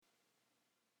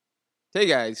Hey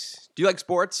guys, do you like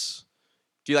sports?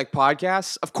 Do you like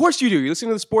podcasts? Of course you do. You're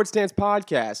listening to the Sports Dance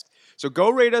Podcast. So go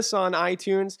rate us on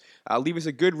iTunes, leave us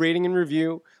a good rating and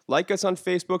review, like us on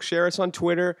Facebook, share us on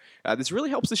Twitter. This really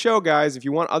helps the show, guys. If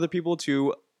you want other people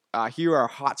to hear our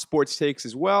hot sports takes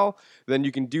as well, then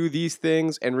you can do these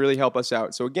things and really help us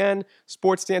out. So again,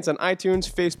 Sports Dance on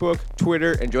iTunes, Facebook,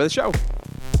 Twitter. Enjoy the show.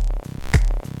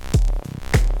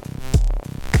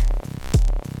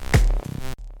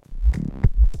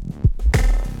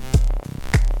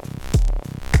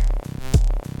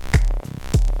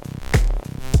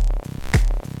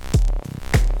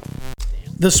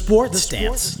 The Sports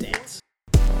Stance.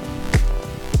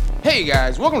 Hey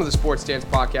guys, welcome to the Sports Dance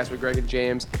Podcast with Greg and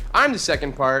James. I'm the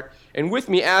second part, and with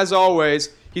me, as always,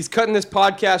 he's cutting this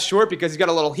podcast short because he's got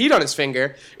a little heat on his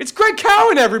finger. It's Greg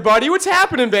Cowan, everybody. What's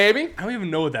happening, baby? I don't even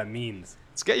know what that means.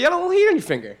 You got a little heat on your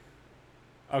finger.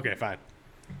 Okay, fine.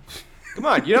 Come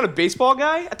on, you're not a baseball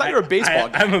guy? I thought you were a baseball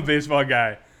guy. I'm a baseball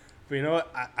guy. But you know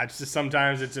what? I just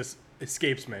sometimes it just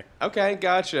escapes me. Okay,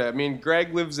 gotcha. I mean,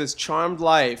 Greg lives this charmed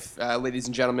life, ladies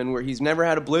and gentlemen, where he's never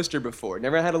had a blister before,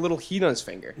 never had a little heat on his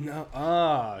finger. No,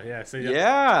 yeah. So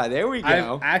yeah, there we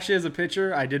go. Actually, as a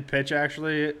pitcher, I did pitch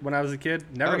actually when I was a kid.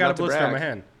 Never got a blister on my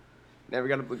hand. Never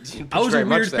got a blister. I was a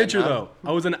weird pitcher though.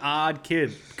 I was an odd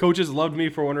kid. Coaches loved me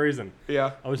for one reason.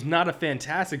 Yeah. I was not a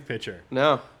fantastic pitcher.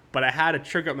 No. But I had a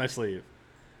trick up my sleeve.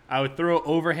 I would throw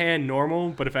overhand normal,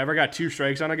 but if I ever got 2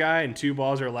 strikes on a guy and 2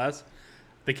 balls or less,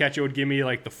 the catcher would give me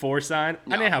like the 4 sign.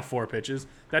 No. I didn't have 4 pitches.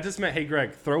 That just meant, hey,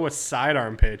 Greg, throw a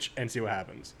sidearm pitch and see what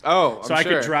happens. Oh, So I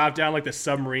could drop down like the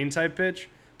submarine type pitch,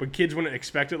 but kids wouldn't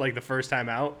expect it like the first time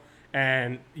out.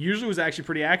 And usually it was actually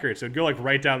pretty accurate. So it'd go like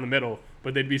right down the middle,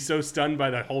 but they'd be so stunned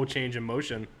by the whole change in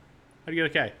motion. I'd get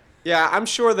okay. Yeah, I'm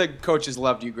sure the coaches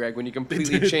loved you, Greg, when you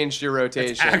completely changed your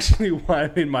rotation. That's actually why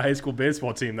I made my high school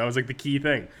baseball team. That was like the key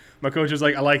thing. My coach was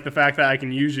like, I like the fact that I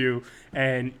can use you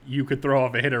and you could throw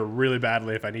off a hitter really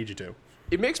badly if I need you to.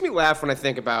 It makes me laugh when I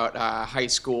think about high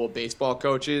school baseball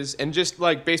coaches and just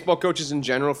like baseball coaches in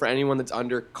general for anyone that's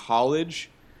under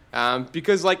college.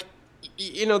 Because like,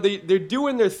 you know, they're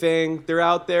doing their thing. They're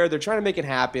out there. They're trying to make it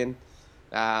happen.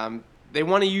 They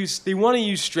want to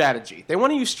use strategy. They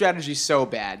want to use strategy so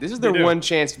bad. This is their one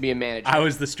chance to be a manager. I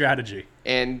was the strategy.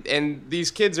 And these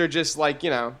kids are just like,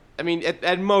 you know, I mean,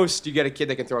 at most you get a kid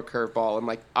that can throw a curveball in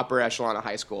like upper echelon of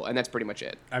high school, and that's pretty much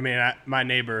it. I mean, my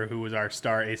neighbor, who was our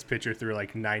star ace pitcher, threw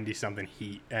like 90-something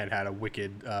heat and had a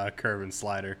wicked curve and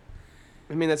slider.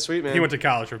 I mean, that's sweet, man. He went to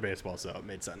college for baseball, so it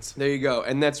made sense. There you go.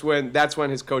 And that's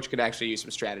when his coach could actually use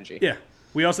some strategy. Yeah.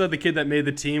 We also had the kid that made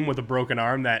the team with a broken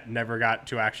arm that never got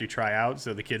to actually try out.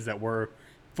 So the kids that were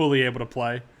fully able to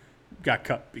play got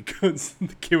cut because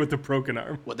the kid with the broken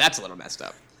arm. Well, that's a little messed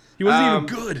up. He wasn't even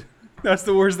good. That's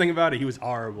the worst thing about it. He was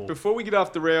horrible. Before we get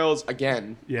off the rails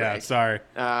again. Yeah, Greg, sorry.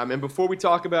 And before we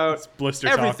talk about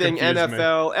everything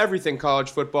NFL, everything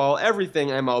college football, everything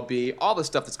MLB, all the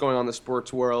stuff that's going on in the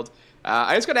sports world,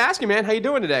 I just got to ask you, man, how you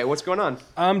doing today? What's going on?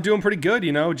 I'm doing pretty good,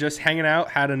 you know, just hanging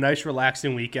out. Had a nice,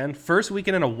 relaxing weekend. First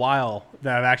weekend in a while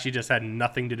that I've actually just had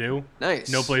nothing to do. Nice.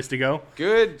 No place to go.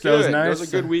 Good, so good. It was nice. Those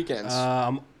are good weekends.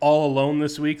 I'm all alone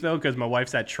this week, though, because my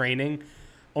wife's at training.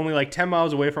 Only like 10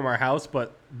 miles away from our house,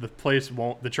 but the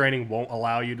training won't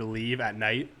allow you to leave at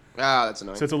night. Ah, that's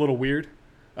annoying. So it's a little weird.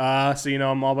 So, you know,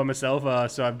 I'm all by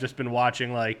myself. So I've just been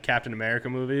watching like Captain America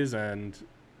movies and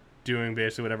doing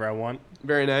basically whatever I want.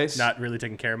 Very nice. Not really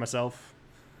taking care of myself.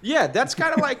 Yeah, that's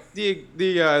kind of like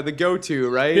the go-to,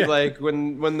 right? Yeah. Like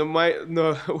when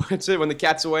the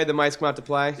cat's away, the mice come out to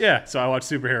play. Yeah, so I watch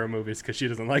superhero movies because she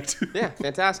doesn't like to. Yeah,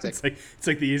 fantastic. It's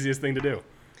like the easiest thing to do.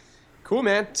 Cool,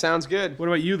 man. Sounds good. What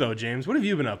about you, though, James? What have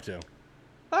you been up to?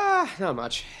 Not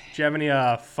much. Did you have any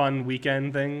fun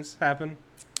weekend things happen?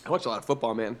 I watched a lot of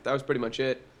football, man. That was pretty much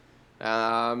it.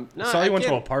 I saw you went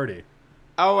to a party.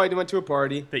 Oh, I went to a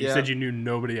party. That you said you knew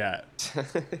nobody at.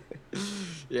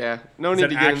 Yeah. No Is need that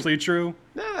to get actually true?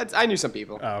 No, I knew some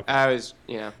people. Oh, okay. I was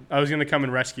going to come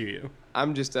and rescue you.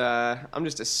 I'm just a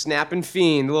snapping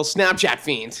fiend, a little Snapchat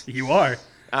fiend. You are.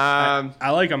 I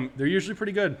like them. They're usually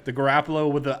pretty good. The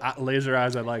Garoppolo with the laser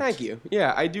eyes I like. Thank you.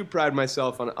 Yeah, I do pride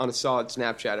myself on a solid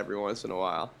Snapchat every once in a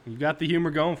while. You got the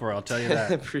humor going for it, I'll tell you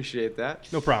that. Appreciate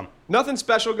that. No problem. Nothing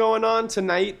special going on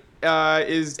tonight.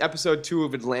 Is episode 2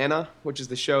 of Atlanta, which is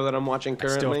the show that I'm watching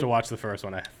currently. I still have to watch the first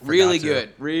one. Really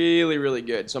good. Really, really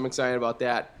good. So I'm excited about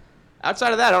that.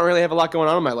 Outside of that, I don't really have a lot going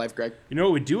on in my life, Greg. You know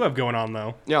what we do have going on,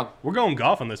 though? Yeah. We're going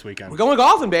golfing this weekend. We're going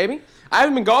golfing, baby. I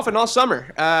haven't been golfing all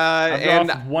summer. I've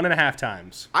golfed 1.5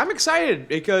 times. I'm excited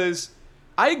because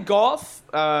I golf,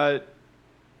 unlike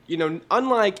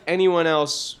anyone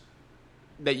else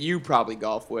that you probably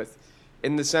golf with,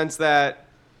 in the sense that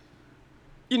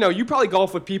you probably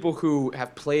golf with people who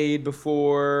have played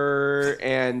before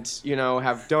and,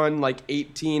 have done like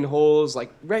 18 holes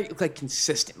like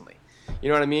consistently. You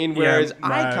know what I mean? Whereas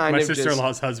my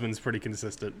sister-in-law's husband's pretty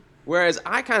consistent. Whereas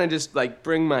I kind of just like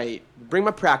bring my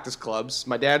practice clubs,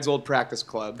 my dad's old practice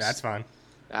clubs. That's fine.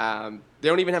 They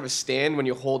don't even have a stand when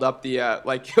you hold up the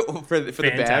for the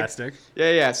bag. Fantastic.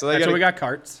 Yeah. So that's why we got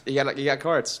carts. You got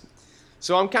carts.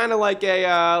 So I'm kind of like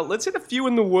let's hit a few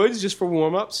in the woods just for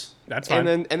warm-ups. That's fine.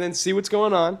 And then see what's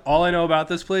going on. All I know about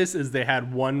this place is they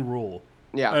had one rule.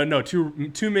 Yeah. No,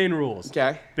 two main rules.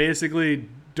 Okay. Basically,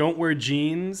 don't wear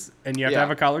jeans, and you have to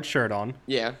have a collared shirt on.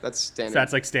 Yeah, that's standard. So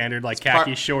that's like standard, like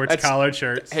khaki shorts, collared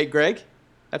shirts. Hey, Greg,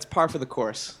 that's par for the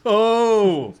course.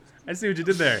 Oh, I see what you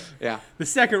did there. Yeah. The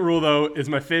second rule, though, is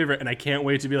my favorite, and I can't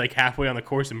wait to be like halfway on the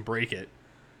course and break it.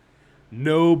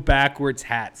 No backwards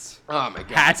hats. Oh, my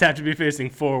God. Hats have to be facing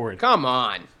forward. Come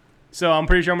on. So I'm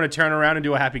pretty sure I'm going to turn around and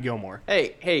do a Happy Gilmore.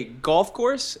 Hey, golf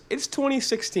course, it's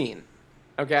 2016,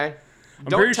 okay?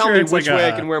 Don't tell me which way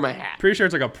I can wear my hat. Pretty sure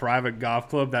it's like a private golf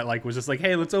club that like was just like,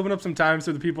 hey, let's open up some times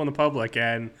for the people in the public,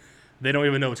 and they don't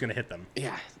even know what's going to hit them.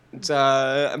 Yeah. It's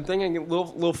I'm thinking a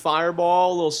little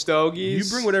fireball, little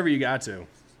stogies. You bring whatever you got to.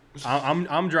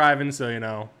 I'm driving,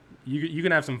 so you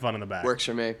can have some fun in the back. Works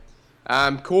for me.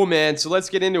 Cool, man. So let's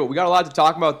get into it. We got a lot to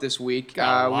talk about this week. We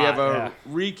have a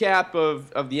recap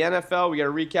of the NFL. We got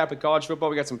a recap of college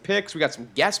football. We got some picks. We got some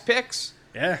guest picks.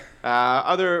 Yeah.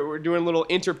 We're doing a little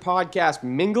inter-podcast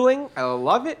mingling. I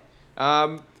love it.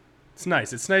 It's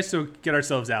nice. It's nice to get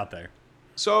ourselves out there.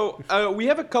 So we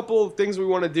have a couple of things we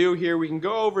want to do here. We can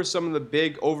go over some of the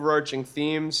big overarching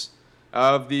themes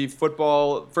of the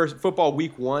football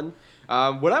week 1.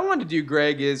 What I want to do,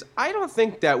 Greg, is I don't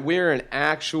think that we're an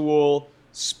actual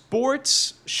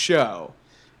sports show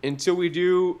until we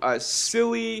do a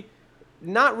silly,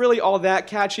 not really all that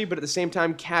catchy, but at the same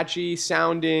time catchy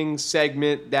sounding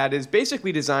segment that is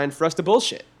basically designed for us to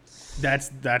bullshit.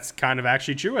 That's kind of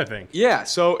actually true, I think. Yeah,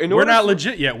 so we're not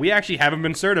legit yet. We actually haven't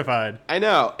been certified. I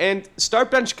know, and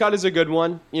start bench cut is a good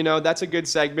one. That's a good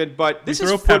segment, but this is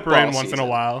throw football pepper in season. once in a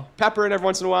while. Pepper in every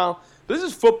once in a while. This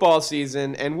is football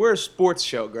season, and we're a sports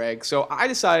show, Greg. So I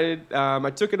decided,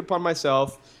 I took it upon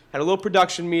myself, had a little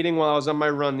production meeting while I was on my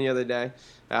run the other day.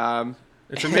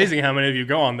 It's amazing how many of you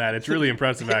go on that. It's really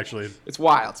impressive, actually. It's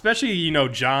wild. Especially,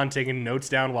 John taking notes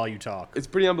down while you talk. It's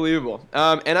pretty unbelievable.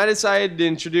 And I decided to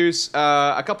introduce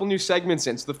a couple new segments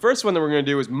in. So the first one that we're going to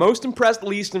do is most impressed,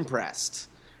 least impressed.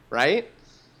 Right?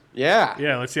 Yeah.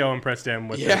 Yeah, let's see how impressed I am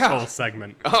with this whole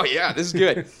segment. Oh, yeah, this is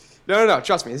good. No,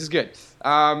 trust me, this is good.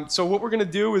 So what we're going to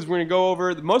do is we're going to go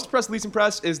over the most impressed, least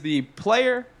impressed is the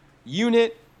player,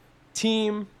 unit,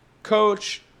 team,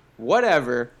 coach,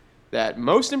 whatever that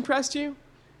most impressed you.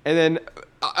 And then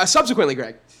subsequently,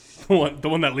 Greg. The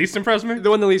one that least impressed me? The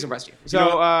one that least impressed you.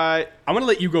 So I'm going to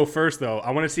let you go first, though.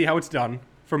 I want to see how it's done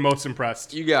for most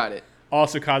impressed. You got it.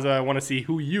 Also, Kaza, I want to see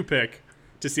who you pick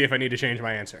to see if I need to change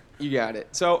my answer. You got it.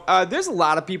 So there's a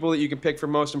lot of people that you can pick for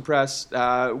most impressed.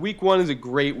 Week 1 is a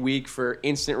great week for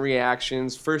instant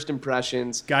reactions, first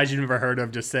impressions. Guys you've never heard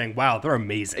of just saying, wow, they're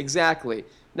amazing. Exactly.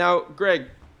 Now, Greg,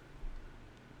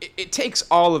 it takes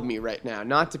all of me right now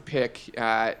not to pick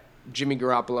Jimmy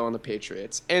Garoppolo on the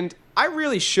Patriots. And I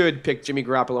really should pick Jimmy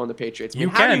Garoppolo on the Patriots. You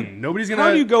can. Nobody's going to...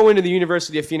 How do you go into the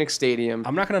University of Phoenix Stadium...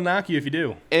 I'm not going to knock you if you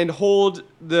do. ...and hold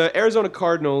the Arizona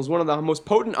Cardinals, one of the most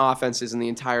potent offenses in the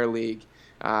entire league,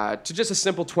 to just a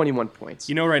simple 21 points?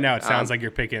 Right now it sounds like you're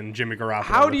picking Jimmy Garoppolo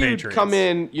How on the do you Patriots. come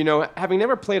in, having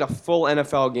never played a full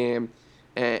NFL game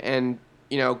and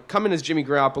come in as Jimmy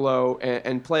Garoppolo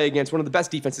and play against one of the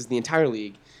best defenses in the entire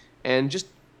league and just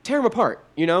tear them apart,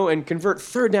 and convert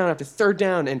third down after third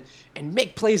down and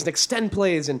make plays and extend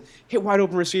plays and hit wide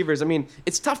open receivers. I mean,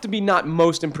 it's tough to be not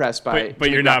most impressed by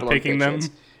But you're not picking them?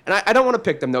 And I don't want to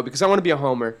pick them, though, because I want to be a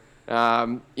homer,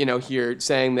 here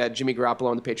saying that Jimmy Garoppolo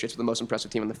and the Patriots are the most impressive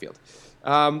team on the field.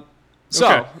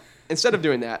 So instead of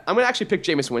doing that, I'm going to actually pick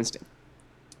Jameis Winston.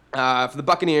 For the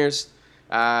Buccaneers,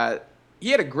 he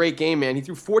had a great game, man. He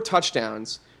threw 4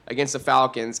 touchdowns against the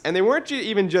Falcons, and they weren't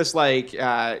even just like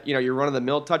your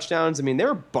run-of-the-mill touchdowns. I mean, they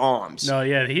were bombs. No,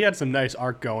 yeah, he had some nice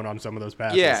arc going on some of those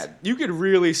passes. Yeah, you could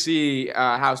really see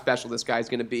how special this guy's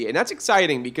going to be, and that's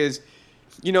exciting because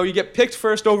you get picked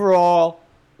first overall.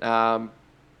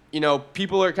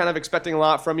 People are kind of expecting a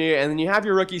lot from you, and then you have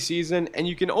your rookie season, and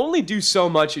you can only do so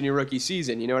much in your rookie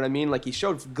season. You know what I mean? Like, he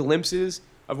showed glimpses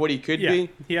of what he could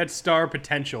be. He had star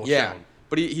potential. Yeah. Shown.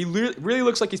 But he really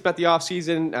looks like he spent the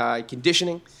offseason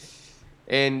conditioning.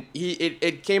 And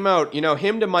it came out,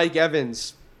 him to Mike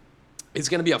Evans It's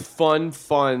going to be a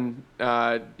fun,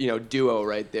 duo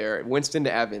right there. Winston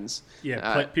to Evans.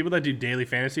 Yeah, people that do daily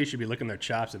fantasy should be licking their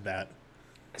chops at that.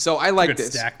 So I like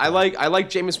this. Stack, I like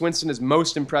Jameis Winston is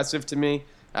most impressive to me.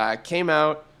 Came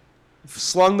out,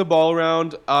 slung the ball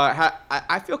around.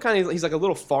 I feel kind of he's like a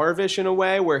little Favre-ish in a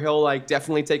way, where he'll like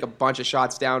definitely take a bunch of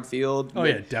shots downfield. Oh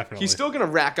yeah, definitely. He's still going to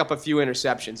rack up a few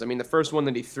interceptions. I mean, the first one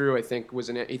that he threw, I think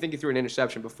he threw an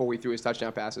interception before we threw his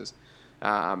touchdown passes.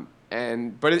 But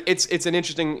it's an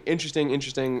interesting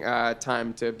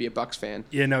time to be a Bucs fan.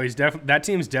 Yeah, no, that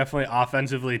team's definitely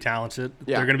offensively talented.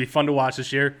 Yeah. They're going to be fun to watch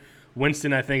this year.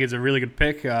 Winston, I think, is a really good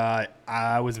pick.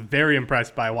 I was very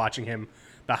impressed by watching him,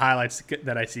 the highlights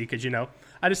that I see, because,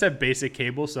 I just have basic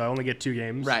cable, so I only get 2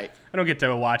 games. Right. I don't get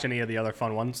to watch any of the other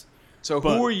fun ones. So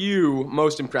who are you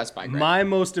most impressed by, Greg? My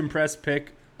most impressed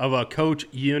pick of a coach,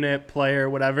 unit, player,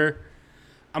 whatever,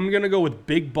 I'm going to go with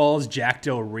Big Balls Jack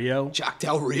Del Rio. Jack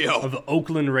Del Rio. Of the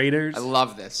Oakland Raiders. I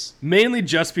love this. Mainly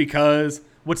just because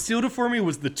what sealed it for me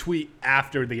was the tweet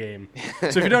after the game. So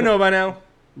if you don't know by now,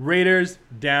 Raiders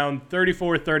down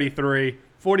 34-33,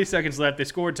 40 seconds left. They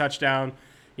scored a touchdown,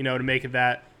 to make it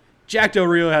that. Jack Del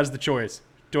Rio has the choice.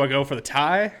 Do I go for the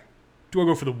tie? Do I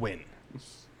go for the win?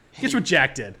 Guess what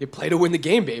Jack did? You play to win the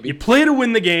game, baby. You play to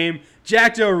win the game.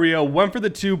 Jack Del Rio went for the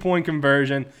 2-point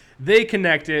conversion. They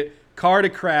connected. Carr to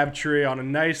Crabtree on a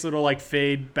nice little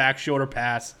fade back shoulder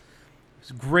pass.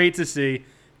 It's great to see.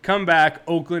 Come back.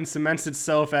 Oakland cements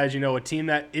itself as, a team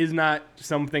that is not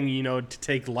something, to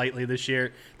take lightly this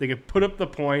year. They could put up the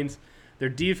points. Their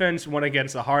defense went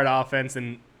against a hard offense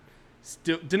and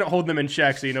still didn't hold them in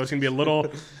check. So, it's going to be a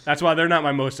little – that's why they're not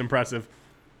my most impressive.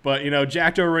 But,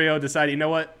 Jack Del Rio decided,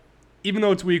 what? Even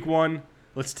though it's week 1,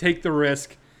 let's take the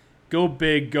risk. Go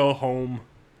big, go home.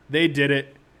 They did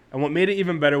it. And what made it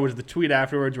even better was the tweet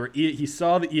afterwards where he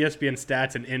saw the ESPN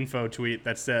stats and info tweet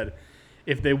that said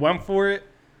if they went for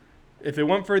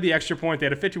the extra point, they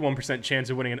had a 51% chance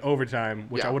of winning in overtime,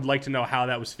 which I would like to know how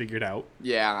that was figured out.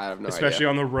 Yeah, I have no idea. Especially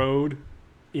on the road,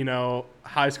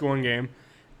 high-scoring game.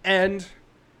 And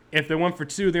if they went for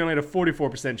 2, they only had a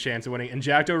 44% chance of winning. And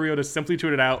Jack Del Rio just simply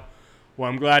tweeted out, well,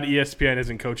 I'm glad ESPN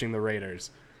isn't coaching the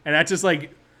Raiders. And that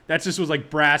just was like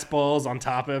brass balls on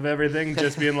top of everything,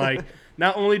 just being like,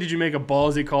 not only did you make a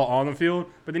ballsy call on the field,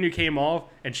 but then you came off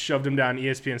and shoved him down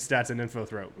ESPN stats and info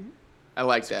throat. I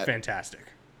like that. Fantastic.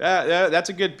 That's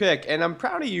a good pick, and I'm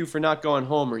proud of you for not going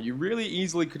Homer. You really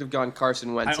easily could have gone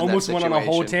Carson Wentz. I almost went on a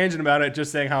whole tangent about it,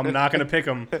 just saying how I'm not going to pick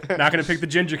him. Not going to pick the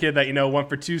ginger kid that went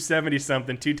for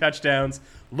 270-something, 2 touchdowns,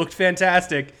 looked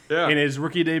fantastic in his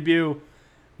rookie debut,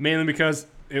 mainly because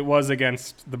it was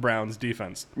against the Browns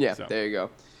defense. Yeah, so. There you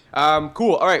go.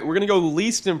 Cool. All right, we're going to go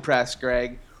least impressed,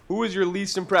 Greg. Who was your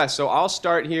least impressed? So I'll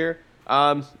start here.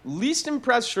 Least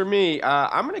impressed for me,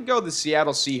 I'm going to go the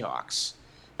Seattle Seahawks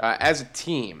as a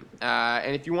team.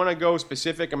 And if you want to go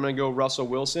specific, I'm going to go Russell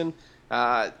Wilson.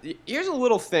 Here's a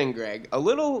little thing, Greg. A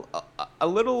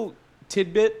little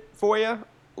tidbit for you. A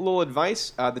little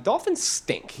advice. The Dolphins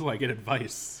stink. Oh, I get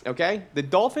advice. Okay? The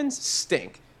Dolphins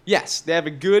stink. Yes, they have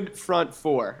a good front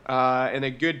 4 and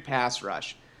a good pass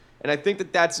rush. And I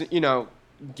think that's,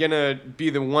 gonna be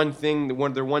the one thing,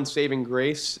 their one saving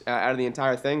grace out of the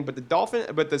entire thing. But the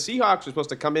Seahawks were supposed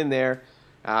to come in there,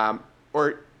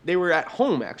 or they were at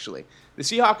home actually. The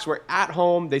Seahawks were at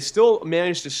home. They still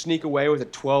managed to sneak away with a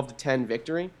 12-10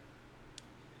 victory.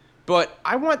 But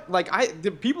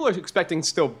the people are expecting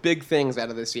still big things out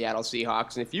of the Seattle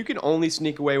Seahawks, and if you can only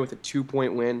sneak away with a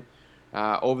 2-point win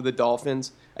over the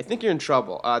Dolphins, I think you're in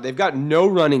trouble. They've got no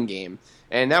running game.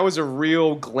 And that was a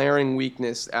real glaring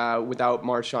weakness without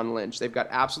Marshawn Lynch. They've got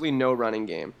absolutely no running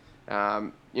game.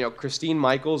 Christine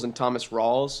Michaels and Thomas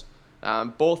Rawls,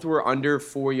 both were under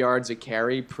 4 yards a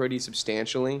carry pretty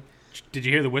substantially. Did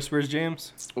you hear the whispers,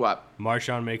 James? What?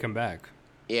 Marshawn may come back.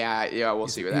 Yeah, we'll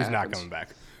see what that happens. He's not coming back.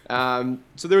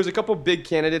 So there was a couple big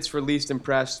candidates for least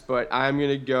impressed, but I'm going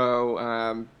to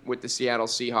go with the Seattle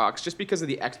Seahawks just because of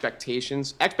the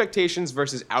expectations. Expectations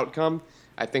versus outcome.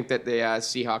 I think that the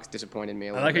Seahawks disappointed me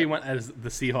a little bit. How you went as the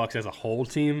Seahawks as a whole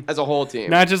team. As a whole team.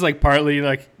 Not just partly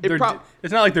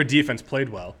it's not like their defense played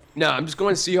well. No, I'm just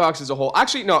going Seahawks as a whole.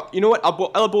 Actually, no, you know what?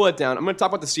 I'll boil it down. I'm going to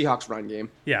talk about the Seahawks run game.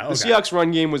 Yeah, okay. The Seahawks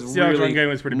run game was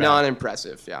pretty bad.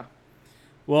 Non-impressive, yeah.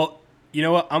 Well, you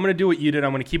know what? I'm going to do what you did.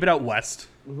 I'm going to keep it out west.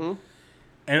 Mm-hmm.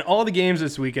 And all the games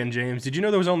this weekend, James, did you know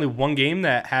there was only one game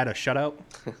that had a shutout?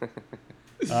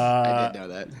 I did know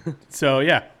that. So,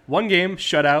 yeah, one game,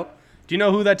 shutout. Do you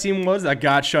know who that team was that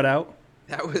got shut out?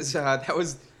 That was the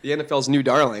NFL's new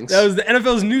darlings. That was the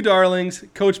NFL's new darlings,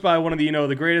 coached by one of the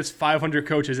the greatest 500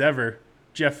 coaches ever,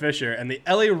 Jeff Fisher, and the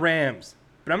LA Rams.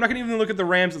 But I'm not going to even look at the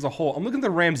Rams as a whole. I'm looking at the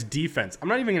Rams' defense. I'm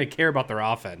not even going to care about their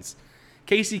offense.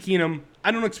 Casey Keenum,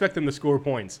 I don't expect them to score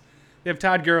points. They have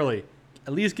Todd Gurley.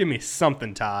 At least give me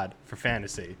something, Todd, for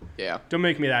fantasy. Yeah. Don't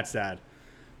make me that sad.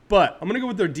 But I'm going to go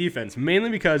with their defense, mainly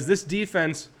because this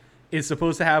defense is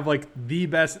supposed to have, like, the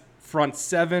best front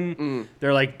seven.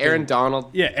 They're like... Aaron Donald.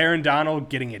 Yeah, Aaron Donald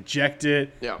getting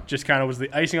ejected. Yeah. Just kind of was the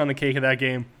icing on the cake of that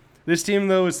game. This team,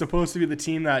 though, is supposed to be the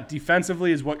team that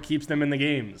defensively is what keeps them in the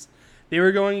games. They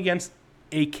were going against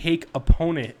a cake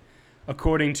opponent,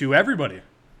 according to everybody.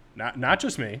 Not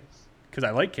just me, because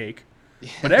I like cake,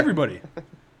 but everybody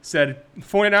said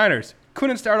 49ers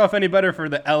couldn't start off any better for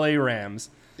the LA Rams.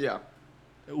 Yeah.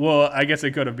 Well, I guess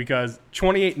they could have, because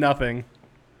 28-0,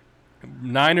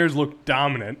 Niners looked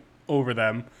dominant over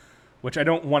them, which I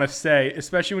don't want to say,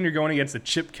 especially when you're going against the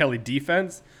Chip Kelly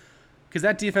defense, because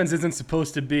that defense isn't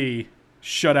supposed to be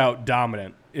shutout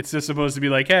dominant. It's just supposed to be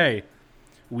like, hey,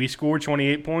 we score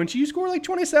 28 points, you score like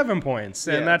 27 points,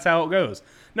 and that's how it goes.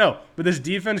 No, but this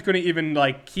defense couldn't even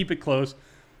like keep it close,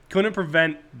 couldn't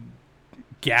prevent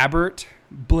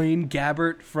Blaine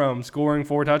Gabbert from scoring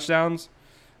 4 touchdowns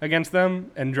against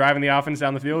them and driving the offense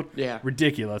down the field. Yeah.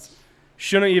 Ridiculous.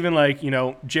 Shouldn't even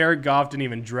Jared Goff didn't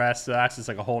even dress, so that's just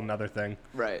like a whole nother thing.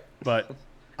 Right. But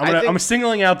I'm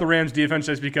singling out the Rams defense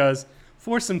just because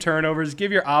force some turnovers,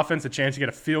 give your offense a chance to get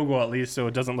a field goal at least so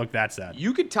it doesn't look that sad.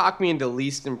 You could talk me into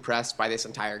least impressed by this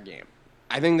entire game.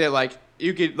 I think that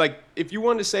you could if you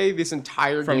wanted to say this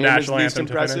entire From game is national least anthem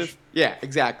to impressive. finish. Yeah,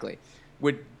 exactly.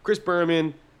 With Chris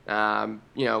Berman,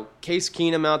 Case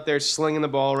Keenum out there slinging the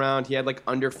ball around. He had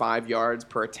under 5 yards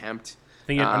per attempt. I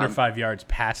think he had under 5 yards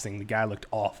passing. The guy looked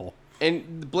awful.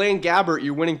 And Blaine Gabbert,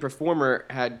 your winning performer,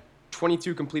 had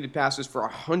 22 completed passes for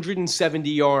 170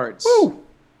 yards. Woo!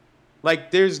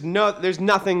 There's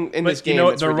nothing in this game. But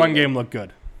that's the run ridiculous. game looked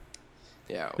good.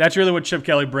 Yeah. That's really what Chip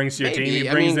Kelly brings to your Maybe. team. He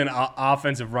brings in an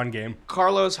offensive run game.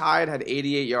 Carlos Hyde had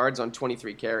 88 yards on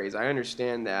 23 carries. I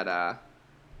understand that.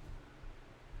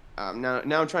 Now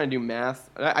I'm trying to do math.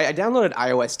 I downloaded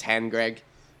iOS 10, Greg,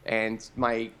 and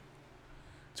my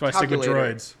That's why I stick with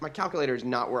droids. My calculator is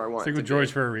not where I want Stick it with to droids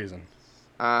be. for a reason.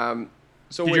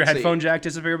 So Did your headphone jack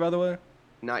disappear, by the way?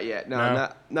 Not yet. No,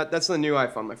 No? not. That's the new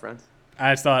iPhone, my friend.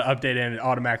 I just thought updated and it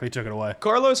automatically took it away.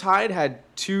 Carlos Hyde had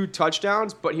 2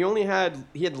 touchdowns, but he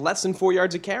had less than 4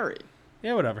 yards a carry.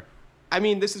 Yeah, whatever. I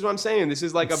mean, this is what I'm saying. This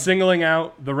is Singling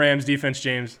out the Rams defense,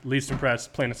 James. Least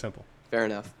impressed, plain and simple. Fair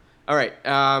enough. All right.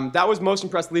 That was most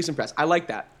impressed, least impressed. I like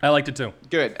that. I liked it too.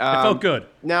 Good. It felt good.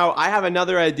 Now, I have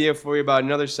another idea for you about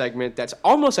another segment that's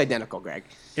almost identical, Greg.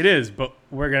 It is, but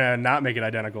we're going to not make it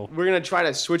identical. We're going to try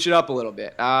to switch it up a little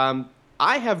bit. I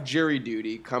have jury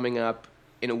duty coming up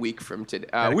in a week from today.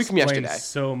 A week from yesterday.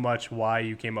 So much why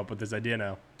you came up with this idea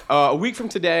now. A week from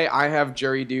today, I have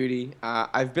jury duty.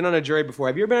 I've been on a jury before.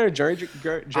 Have you ever been on a jury?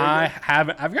 I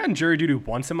haven't. I've gotten jury duty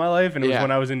once in my life, and it was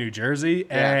when I was in New Jersey,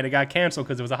 and it got canceled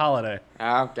because it was a holiday.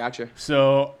 Oh, gotcha.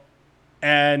 So,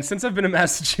 and since I've been in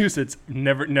Massachusetts,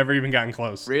 never even gotten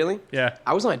close. Really? Yeah.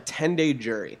 I was on a 10-day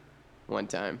jury one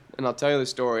time, and I'll tell you the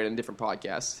story in a different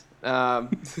podcast.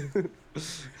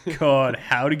 Called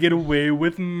How to Get Away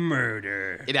with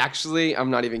Murder. It actually, I'm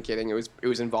not even kidding. It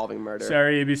was involving murder.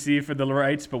 Sorry, ABC, for the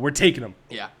rights, but we're taking them.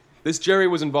 Yeah. This jury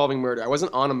was involving murder. I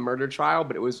wasn't on a murder trial,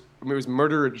 but it was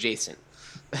murder adjacent.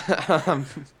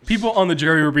 People on the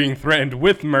jury were being threatened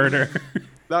with murder.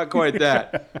 Not quite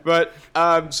that. But,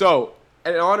 so,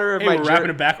 in honor of Hey, my we're wrapping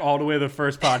it back all the way to the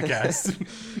first podcast.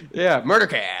 Yeah,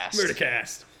 Murdercast.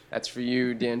 Murdercast. That's for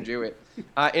you, Dan Jewett.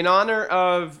 In honor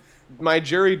of my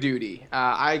jury duty,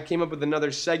 I came up with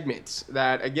another segment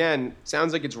that, again,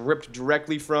 sounds like it's ripped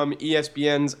directly from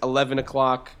ESPN's 11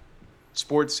 o'clock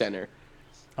Sports Center.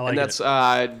 I like and that's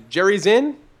Jerry's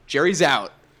in, Jerry's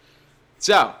out.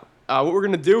 So, what we're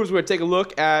going to do is we're going to take a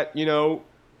look at,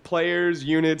 players,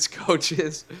 units,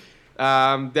 coaches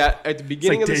that at the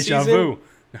beginning of the season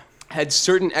had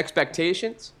certain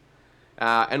expectations.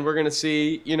 And we're going to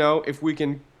see, if we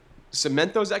can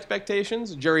cement those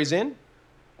expectations, Jerry's in,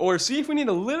 or see if we need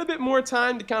a little bit more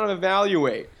time to kind of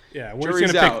evaluate. Yeah, we're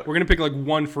gonna pick like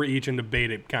one for each and debate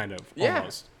it, kind of.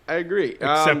 Almost. I agree.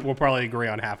 Except we'll probably agree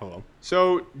on half of them.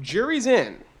 So jury's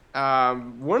in.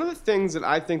 One of the things that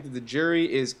I think that the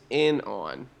jury is in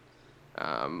on.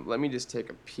 Let me just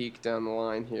take a peek down the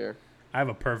line here. I have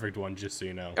a perfect one, just so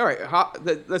you know. All right,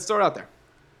 let's start out there.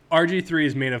 RG3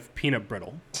 is made of peanut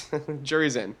brittle.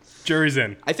 Jury's in. Jury's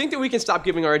in. I think that we can stop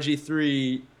giving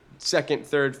RG3 second,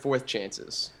 third, fourth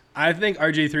chances. I think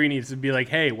RG3 needs to be like,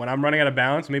 hey, when I'm running out of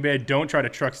bounds, maybe I don't try to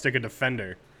truck stick a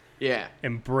defender. Yeah.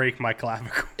 and break my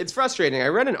clavicle. It's frustrating. I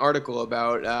read an article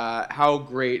about how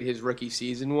great his rookie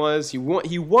season was. He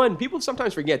won. People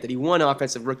sometimes forget that he won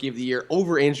Offensive Rookie of the Year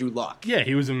over Andrew Luck. Yeah,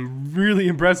 he was really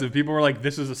impressive. People were like,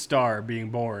 this is a star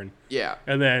being born. Yeah.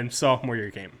 And then sophomore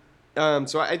year came.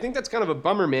 So I think that's kind of a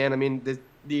bummer, man. I mean,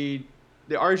 the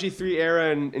RG3 era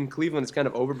in Cleveland is kind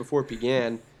of over before it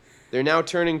began. They're now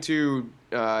turning to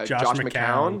Josh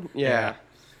McCown. Yeah.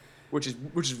 Which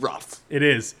is rough. It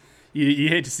is. You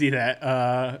hate to see that.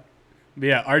 But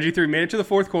yeah, RG3 made it to the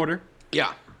fourth quarter.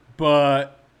 Yeah.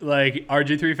 But like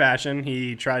RG3 fashion,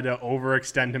 he tried to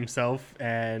overextend himself,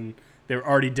 and they were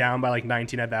already down by like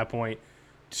 19 at that point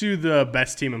to the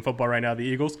best team in football right now, the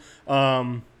Eagles.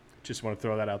 Just want to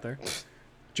throw that out there.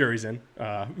 Jury's in.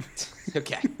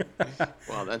 Okay.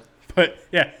 Well then. But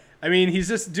yeah, I mean, he's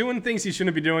just doing things he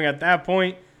shouldn't be doing at that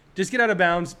point. Just get out of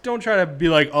bounds. Don't try to be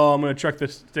like, oh, I'm going to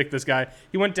stick this guy.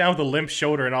 He went down with a limp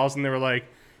shoulder, and all of a sudden they were like,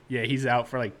 yeah, he's out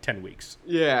for like 10 weeks.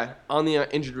 Yeah, on the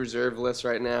injured reserve list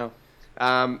right now.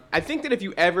 I think that if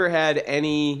you ever had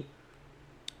any,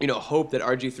 hope that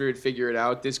RG3 would figure it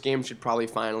out, this game should probably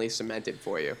finally cement it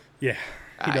for you. Yeah,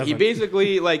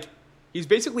 he's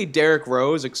basically Derrick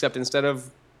Rose, except instead of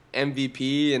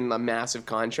MVP and a massive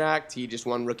contract, he just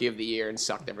won Rookie of the Year and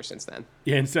sucked ever since then.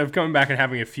 Yeah, instead of coming back and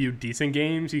having a few decent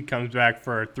games, he comes back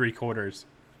for 3 quarters.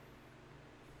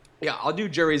 Yeah, I'll do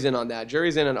jury's in on that.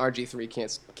 Jury's in on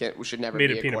RG3 should never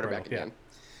be a quarterback again.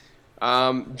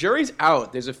 Jury's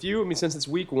out. There's a few. I mean, since it's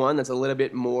week 1, there's a little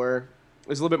bit more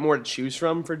to choose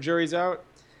from for jury's out.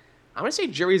 I'm gonna say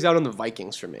jury's out on the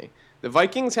Vikings for me. The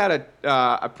Vikings had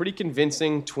a pretty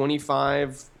convincing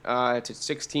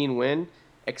 25-16 win,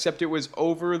 except it was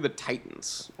over the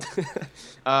Titans.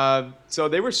 So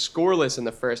they were scoreless in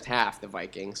the first half, the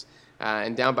Vikings,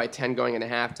 and down by 10 going into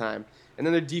halftime. And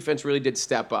then their defense really did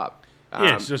step up.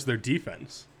 Yeah, it's just their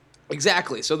defense.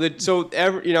 Exactly.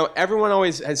 Everyone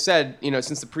always has said,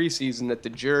 since the preseason that the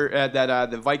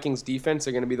Vikings defense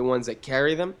are going to be the ones that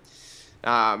carry them.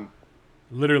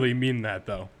 Literally mean that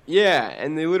though. Yeah,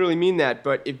 and they literally mean that.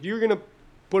 But if you're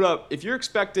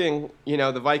expecting,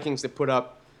 the Vikings to put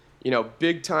up,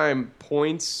 big time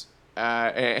points,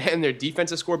 and their defense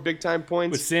to score big time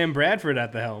points with Sam Bradford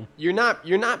at the helm, you're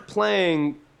not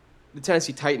playing the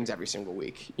Tennessee Titans every single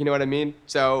week. You know what I mean?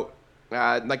 So,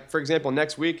 for example,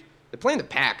 next week they're playing the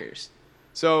Packers.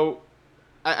 So,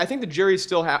 I think the jury's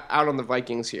still out on the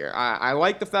Vikings here. I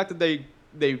like the fact that they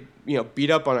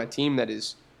beat up on a team that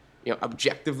is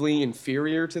objectively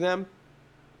inferior to them.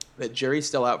 The jury's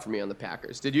still out for me on the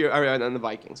Packers. On the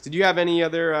Vikings? Did you have any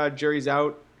other juries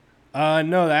out?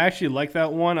 No, I actually like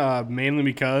that one mainly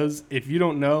because if you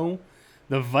don't know,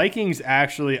 the Vikings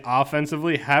actually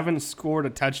offensively haven't scored a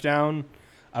touchdown,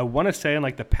 I want to say, in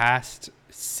like the past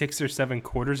 6 or 7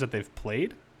 quarters that they've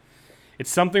played. It's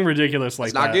something ridiculous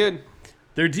like that. It's not good.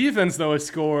 Their defense, though, has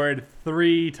scored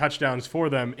 3 touchdowns for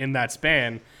them in that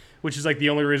span, which is like the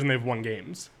only reason they've won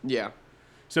games. Yeah.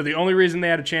 So the only reason they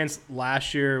had a chance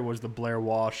last year was the Blair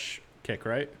Walsh kick,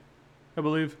 right? I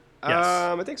believe. Yes.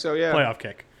 I think so, yeah. Playoff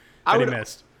kick that he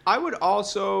missed. I would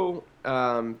also...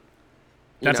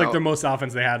 That's like their most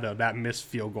offense they had, though. That missed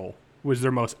field goal was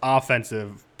their most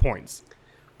offensive points.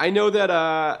 I know that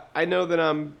I've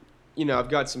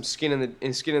got some skin in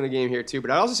the game here too,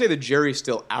 but I'd also say the jury's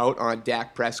still out on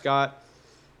Dak Prescott.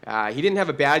 He didn't have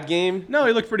a bad game. No,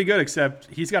 he looked pretty good, except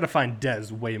he's got to find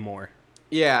Dez way more.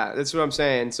 Yeah, that's what I'm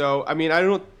saying. So, I mean,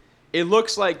 it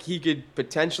looks like he could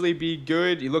potentially be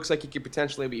good. He looks like he could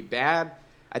potentially be bad.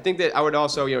 I think that I would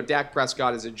also, Dak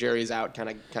Prescott is a jury's out kind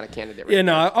of candidate. Yeah,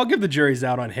 no, I'll give the jury's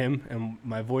out on him. And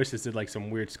my voice just did like some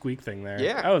weird squeak thing there.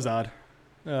 Yeah, that was odd.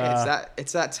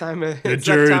 It's that time of the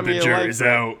jury's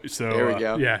out. So there we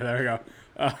go. Yeah, there we go.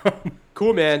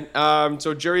 Cool, man.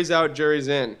 So jury's out, jury's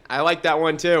in. I like that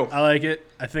one too. I like it.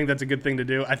 I think that's a good thing to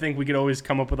do. I think we could always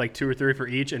come up with like 2 or 3 for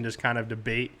each and just kind of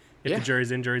debate if the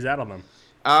jury's in, jury's out on them.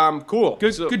 Cool.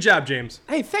 Good job, James.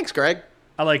 Hey, thanks, Greg.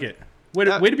 I like it. Way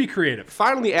to be creative.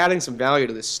 Finally adding some value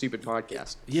to this stupid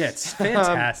podcast. Yeah, it's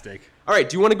fantastic. All right,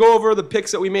 do you want to go over the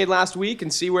picks that we made last week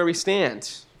and see where we stand?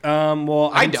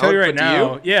 Well, I can tell you right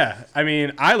now. Yeah, I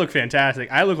mean, I look fantastic.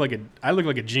 I look like a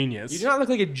genius. You do not look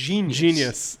like a genius.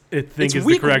 Genius, I think, is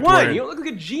the correct word. word. You don't look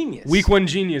like a genius. Week 1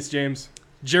 genius, James.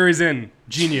 Jury's in.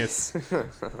 Genius.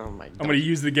 Oh my God. I'm going to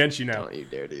use it against you now. Don't you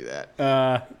dare do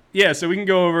that. Yeah, so we can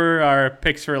go over our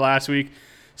picks for last week.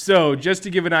 So just to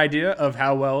give an idea of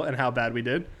how well and how bad we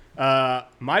did,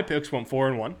 my picks went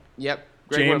 4-1. Yep.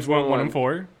 James went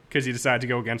 1-4 because he decided to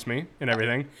go against me and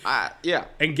everything. Yeah.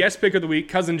 And guest pick of the week,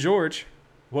 Cousin George,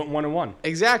 went 1-1.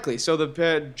 Exactly. So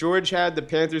George had the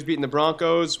Panthers beating the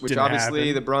Broncos, which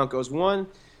obviously the Broncos won.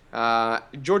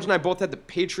 George and I both had the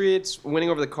Patriots winning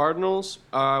over the Cardinals,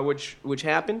 which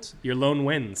happened. Your lone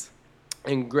wins.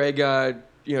 And Greg,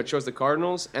 chose the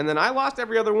Cardinals. And then I lost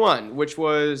every other one, which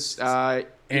was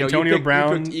Antonio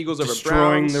Brown you picked Eagles over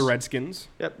destroying Browns. the Redskins.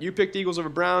 Yep, you picked Eagles over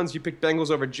Browns. You picked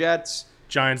Bengals over Jets.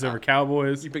 Giants over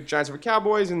Cowboys. You picked Giants over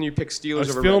Cowboys, and you picked Steelers I was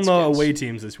over feeling Redskins. the away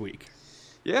teams this week.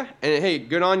 Yeah, and hey,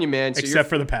 good on you, man. So Except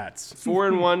for the Pats.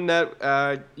 4-1.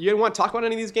 That you want to talk about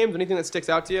any of these games? Anything that sticks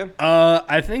out to you?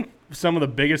 I think some of the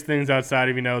biggest things outside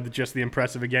of just the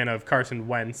impressive again of Carson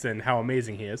Wentz and how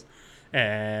amazing he is.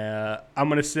 I'm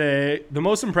gonna say the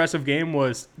most impressive game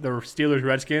was the Steelers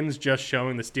Redskins, just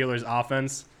showing the Steelers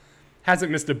offense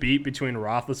hasn't missed a beat between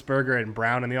Roethlisberger and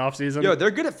Brown in the offseason. Yo, they're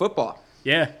good at football.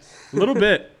 Yeah, a little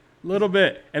bit,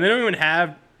 and they don't even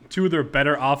have two of their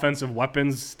better offensive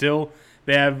weapons still.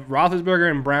 They have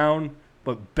Roethlisberger and Brown,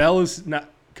 but Bell is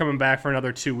not coming back for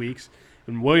another 2 weeks.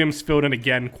 And Williams filled in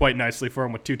again quite nicely for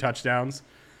him with 2 touchdowns.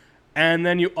 And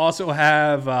then you also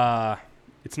have,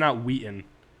 it's not Wheaton,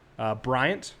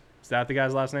 Bryant. Is that the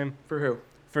guy's last name? For who?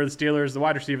 For the Steelers, the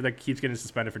wide receiver that keeps getting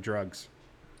suspended for drugs.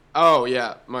 Oh,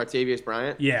 yeah. Martavius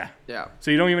Bryant? Yeah. Yeah. So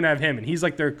you don't even have him, and he's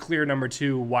like their clear number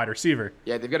 2 wide receiver.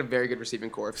 Yeah, they've got a very good receiving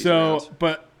core. If he's around.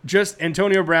 But just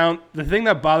Antonio Brown, the thing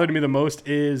that bothered me the most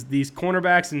is these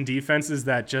cornerbacks and defenses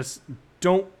that just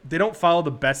don't follow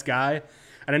the best guy.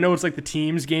 And I know it's like the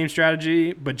team's game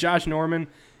strategy, but Josh Norman,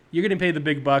 you're getting paid the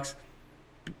big bucks.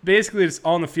 Basically, it's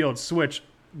on the field, switch.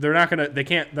 They're not gonna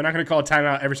call a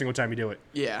timeout every single time you do it.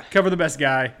 Yeah. Cover the best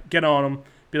guy, get on him,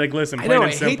 be like, listen, I plain know,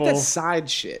 and I simple. hate that side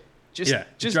shit. Just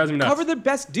drives me nuts. cover the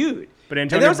best dude. But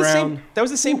Antonio Brown, that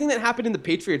was the same thing that happened in the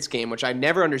Patriots game, which I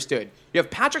never understood. You have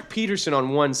Patrick Peterson on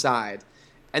one side,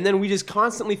 and then we just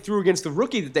constantly threw against the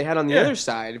rookie that they had on the other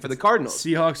side for the Cardinals.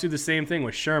 Seahawks do the same thing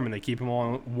with Sherman. They keep him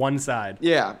on one side.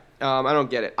 Yeah, I don't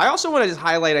get it. I also want to just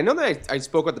highlight, I know that I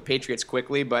spoke about the Patriots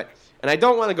quickly, and I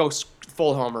don't want to go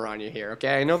full homer on you here,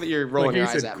 okay? I know that you're rolling your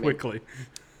eyes at me. Quickly.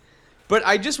 But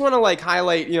I just want to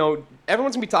highlight, everyone's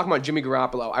going to be talking about Jimmy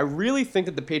Garoppolo. I really think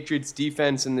that the Patriots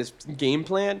defense in this game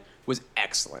plan was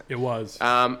excellent. It was.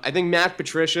 I think Matt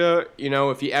Patricia,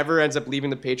 if he ever ends up leaving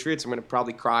the Patriots, I'm going to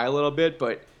probably cry a little bit,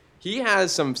 but he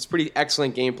has some pretty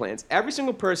excellent game plans. Every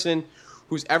single person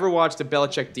who's ever watched a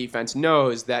Belichick defense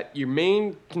knows that your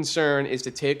main concern is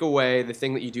to take away the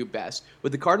thing that you do best.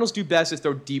 What the Cardinals do best is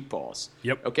throw deep balls.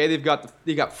 Yep. Okay, they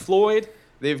got Floyd,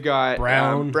 they've got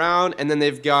Brown, and then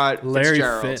they've got Larry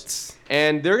Fitzgerald. Fitz.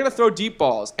 And they're going to throw deep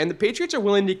balls. And the Patriots are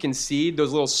willing to concede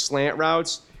those little slant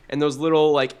routes and those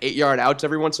little 8-yard outs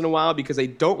every once in a while because they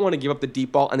don't want to give up the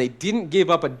deep ball, and they didn't give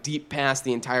up a deep pass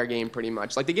the entire game pretty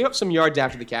much. They gave up some yards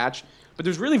after the catch, but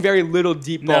there's really very little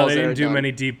deep balls. No, they didn't do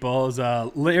many deep balls.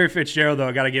 Larry Fitzgerald, though,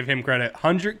 I got to give him credit.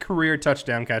 100 career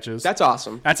touchdown catches. That's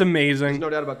awesome. That's amazing. There's no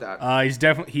doubt about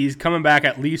that. He's coming back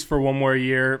at least for one more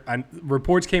year. And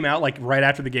reports came out right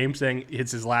after the game saying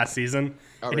it's his last season.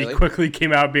 Oh, and really? he quickly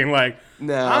came out being like,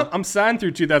 no. I'm signed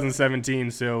through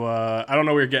 2017, so I don't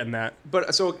know where you're getting that.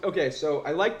 But so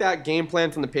I like that game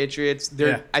plan from the Patriots.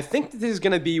 I think that this is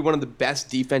going to be one of the best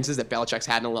defenses that Belichick's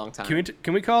had in a long time.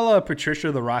 Can we call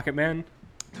Patricia the Rocket Man?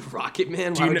 The Rocket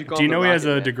Man? Do you know he has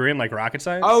a degree in rocket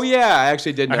science? Oh yeah, I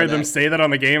actually did know I heard them say that on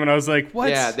the game, and I was like, what?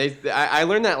 Yeah, I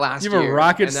learned that last year. You have a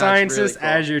rocket scientist really cool.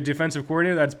 as your defensive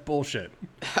coordinator? That's bullshit.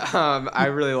 I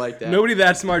really like that. Nobody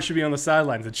that smart should be on the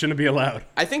sidelines. It shouldn't be allowed.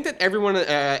 I think that everyone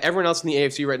else in the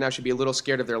AFC right now should be a little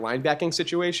scared of their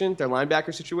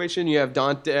linebacker situation. You have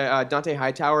Dante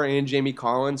Hightower and Jamie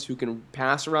Collins who can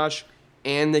pass rush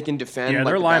and they can defend. Yeah,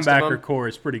 their linebacker core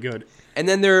is pretty good. And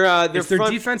then their it's their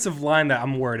defensive line that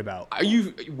I'm worried about. Are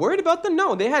you worried about them?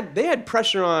 No, they had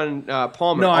pressure on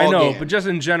Palmer. No, I know, game. but just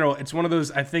in general, it's one of those.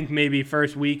 I think maybe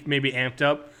first week, maybe amped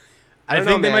up. I think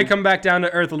know, they might come back down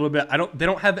to earth a little bit. They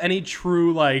don't have any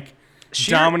true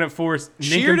dominant force.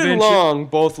 Sheard and Long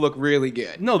both look really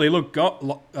good. No, they look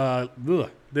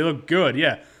they look good,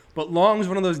 yeah. But Long's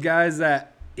one of those guys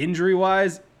that injury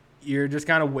wise, you're just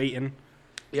kind of waiting.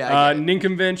 Yeah.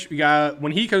 Ninkovich,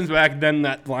 when he comes back, then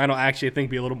that line will actually, I think,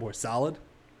 be a little more solid.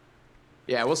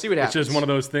 Yeah, we'll see what happens. It's just one of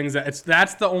those things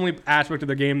that's the only aspect of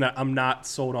the game that I'm not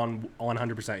sold on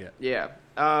 100% yet. Yeah.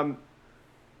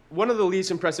 One of the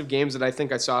least impressive games that I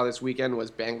think I saw this weekend was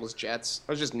Bengals-Jets.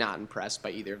 I was just not impressed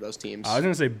by either of those teams. I was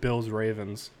going to say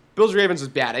Bills-Ravens. Bills-Ravens was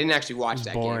bad. I didn't actually watch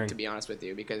that boring game, to be honest with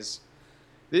you, because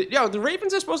the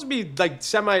Ravens are supposed to be they're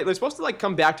supposed to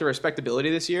come back to respectability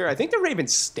this year. I think the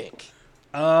Ravens stink.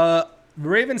 The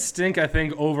Ravens stink, I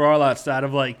think, overall outside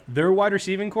of their wide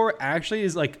receiving core actually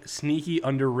is sneaky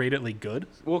underratedly good.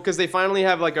 Well, because they finally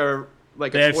have a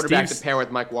quarterback to pair with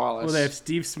Mike Wallace. Well, they have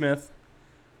Steve Smith.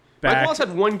 back. Mike Wallace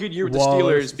had one good year with the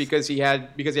Steelers because he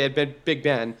had Big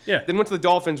Ben. Yeah. Then went to the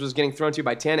Dolphins, was getting thrown to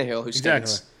by Tannehill, who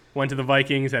stinks. Exactly. Went to the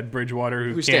Vikings, had Bridgewater,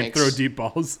 who can't stinks. throw deep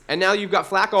balls. And now you've got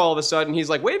Flacco all of a sudden. He's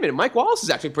like, wait a minute, Mike Wallace is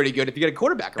actually pretty good if you get a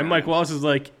quarterback around. And Mike Wallace is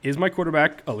like, is my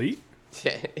quarterback elite?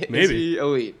 Yeah, Maybe. Is he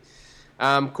elite?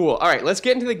 Cool. All right, let's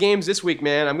get into the games this week,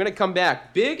 man. I'm going to come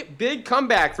back. Big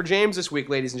comeback for James this week,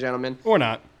 ladies and gentlemen. Or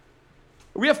not.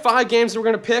 We have 5 games that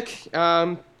we're going to pick.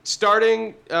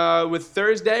 Starting with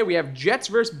Thursday, we have Jets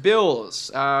versus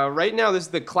Bills. Right now, this is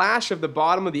the clash of the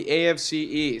bottom of the AFC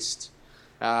East.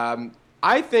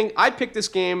 I think I picked this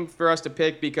game for us to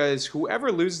pick because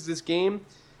whoever loses this game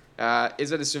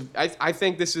is at a. I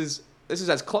think this is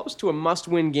as close to a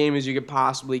must-win game as you could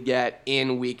possibly get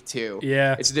in Week 2.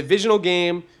 Yeah, it's a divisional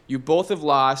game. You both have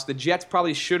lost. The Jets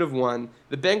probably should have won.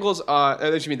 The Bills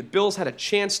had a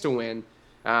chance to win.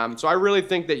 So I really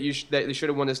think that they should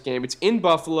have won this game. It's in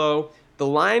Buffalo. The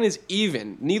line is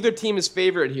even. Neither team is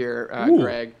favored here,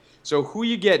 Greg. So who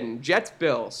you getting? Jets,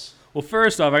 Bills. Well,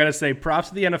 first off, I got to say props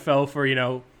to the NFL for,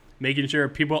 making sure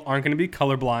people aren't going to be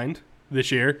colorblind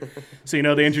this year. So,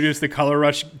 they introduced the Color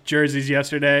Rush jerseys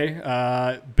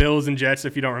yesterday. Bills and Jets,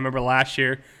 if you don't remember last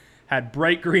year, had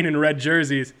bright green and red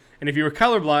jerseys. And if you were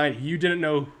colorblind, you didn't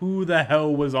know who the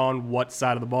hell was on what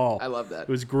side of the ball. I love that. It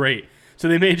was great. So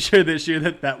they made sure this year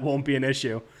that won't be an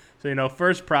issue. So,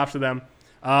 first props to them.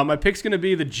 My pick's going to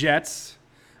be the Jets,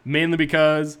 mainly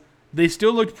because they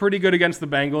still looked pretty good against the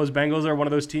Bengals. Bengals are one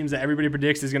of those teams that everybody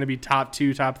predicts is going to be top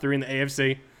 2, top 3 in the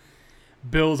AFC.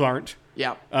 Bills aren't.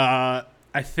 Yeah. I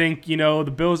think,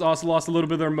 the Bills also lost a little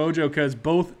bit of their mojo because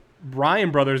both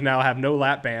Ryan brothers now have no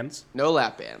lap bands. No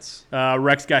lap bands.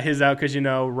 Rex got his out because,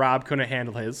 Rob couldn't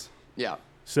handle his. Yeah.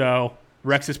 So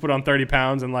Rex has put on 30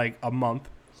 pounds in like a month.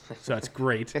 So that's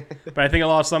great. But I think I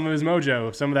lost some of his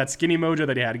mojo, some of that skinny mojo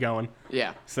that he had going.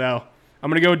 Yeah. So I'm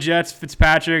going to go Jets.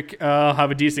 Fitzpatrick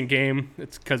have a decent game.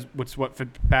 It's because it's what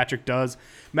Fitzpatrick does.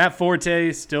 Matt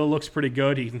Forte still looks pretty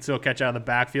good. He can still catch out of the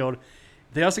backfield.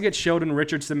 They also get Sheldon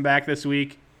Richardson back this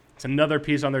week. It's another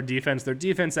piece on their defense. Their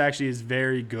defense actually is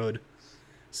very good.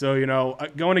 So,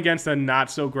 going against a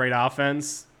not-so-great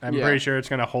offense, I'm pretty sure it's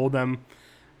going to hold them,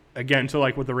 again, to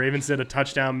like what the Ravens did, a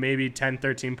touchdown, maybe 10,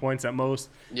 13 points at most.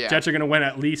 Yeah. Jets are going to win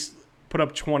at least, put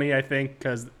up 20, I think,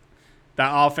 because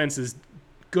that offense is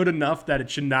good enough that it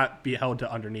should not be held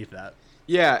to underneath that.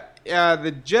 Yeah,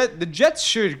 the Jets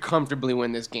should comfortably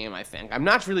win this game, I think. I'm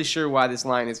not really sure why this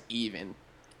line is even.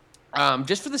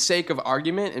 Just for the sake of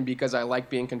argument and because I like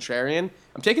being contrarian,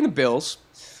 I'm taking the Bills.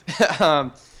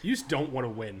 You just don't want to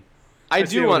win. I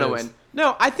do want to win.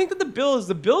 No, I think that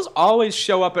the Bills always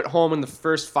show up at home in the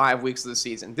first 5 weeks of the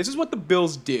season. This is what the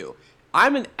Bills do.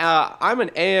 I'm an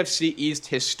AFC East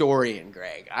historian,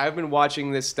 Greg. I've been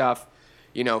watching this stuff,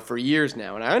 for years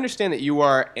now, and I understand that you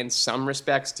are in some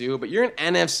respects too, but you're an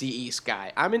NFC East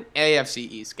guy. I'm an AFC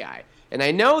East guy, and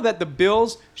I know that the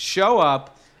Bills show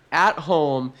up at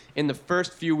home in the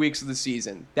first few weeks of the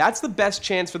season. That's the best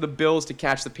chance for the Bills to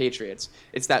catch the Patriots.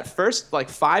 It's that first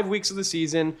 5 weeks of the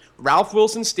season. Ralph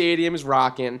Wilson Stadium is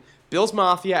rocking. Bills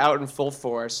Mafia out in full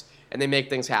force, and they make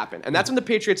things happen. And that's when the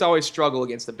Patriots always struggle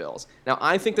against the Bills. Now,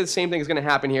 I think that the same thing is going to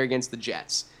happen here against the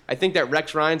Jets. I think that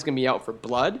Rex Ryan's going to be out for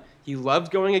blood. He loves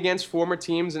going against former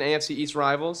teams and AFC East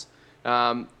rivals.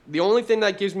 The only thing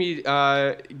that gives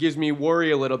me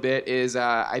worry a little bit is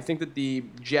I think that the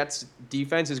Jets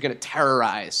defense is going to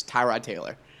terrorize Tyrod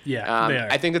Taylor. Yeah, they are.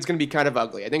 I think it's going to be kind of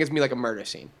ugly. I think it's going to be like a murder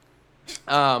scene.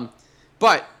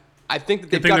 But I think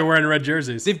that they're wearing red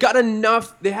jerseys. They've got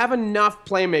enough. They have enough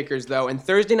playmakers though, and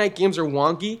Thursday night games are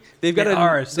wonky. They've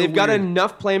got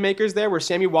enough playmakers there where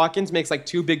Sammy Watkins makes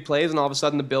 2 big plays, and all of a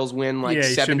sudden the Bills win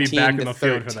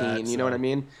 17-13. You know what I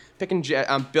mean? Picking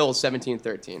Bills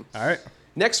 17-13. All right.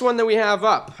 Next one that we have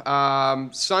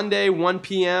up Sunday 1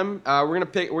 p.m. We're gonna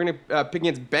pick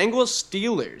against Bengals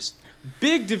Steelers.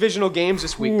 Big divisional games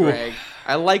this week, Greg.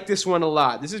 I like this one a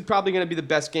lot. This is probably going to be the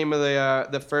best game of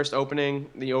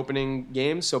the opening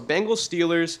game. So Bengals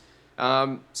Steelers.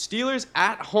 Steelers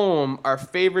at home are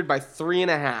favored by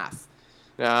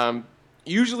 3.5.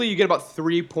 Usually you get about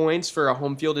 3 points for a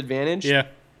home field advantage. Yeah.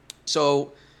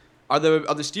 So are the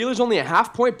Steelers only a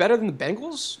half point better than the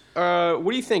Bengals?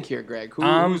 What do you think here, Greg?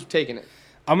 Who's taking it?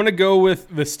 I'm going to go with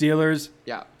the Steelers.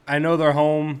 Yeah. I know they're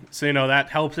home, so that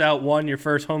helps out. Your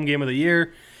first home game of the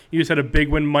year. You just had a big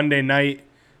win Monday night,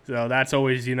 so that's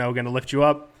always going to lift you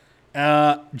up.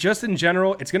 Just in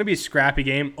general, it's going to be a scrappy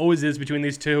game. Always is between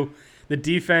these two. The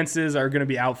defenses are going to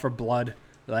be out for blood,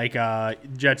 like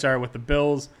Jets are with the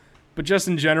Bills. But just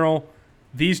in general,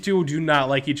 these two do not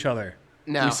like each other.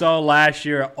 No. We saw last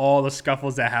year all the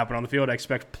scuffles that happened on the field. I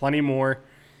expect plenty more.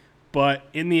 But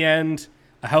in the end,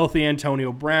 a healthy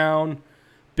Antonio Brown,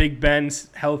 Big Ben's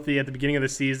healthy at the beginning of the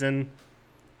season.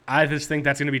 I just think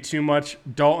that's going to be too much.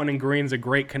 Dalton and Green's a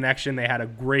great connection. They had a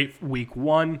great week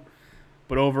 1.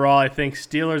 But overall, I think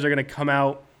Steelers are going to come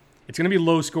out. It's going to be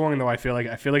low scoring, though, I feel like.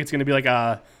 I feel like it's going to be like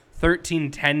a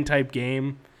 13-10 type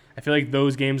game. I feel like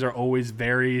those games are always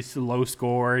very low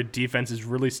score. Defenses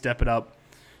really step it up.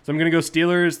 So I'm going to go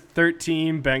Steelers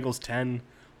 13, Bengals 10.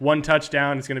 1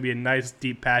 touchdown. It's going to be a nice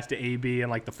deep pass to AB in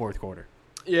like the fourth quarter.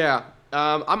 Yeah.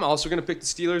 I'm also going to pick the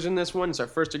Steelers in this one. It's our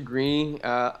first agreement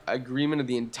of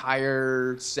the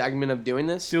entire segment of doing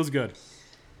this. Feels good.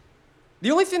 The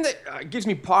only thing that gives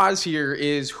me pause here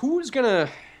is who's gonna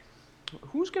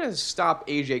stop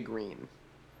AJ Green.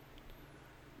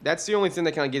 That's the only thing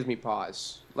that kind of gives me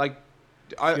pause. Like,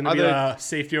 it's going to be a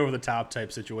safety over the top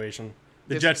type situation.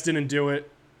 The Jets didn't do it.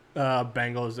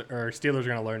 Bengals or Steelers are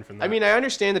going to learn from that. I mean, I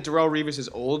understand that Darrelle Revis is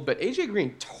old, but AJ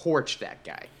Green torched that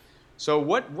guy. So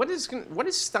what is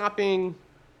stopping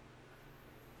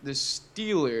the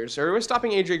Steelers, or what's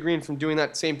stopping AJ Green from doing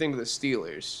that same thing to the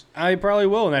Steelers? I probably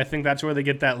will, and I think that's where they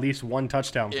get that at least 1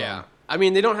 touchdown from. Yeah. I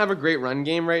mean, they don't have a great run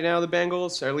game right now, the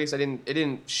Bengals, or at least it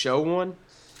didn't show one.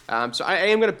 So I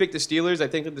am going to pick the Steelers. I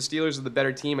think that the Steelers are the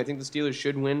better team. I think the Steelers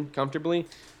should win comfortably.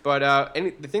 But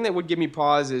the thing that would give me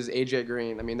pause is AJ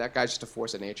Green. I mean, that guy's just a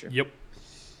force of nature. Yep.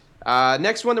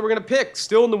 Next one that we're going to pick,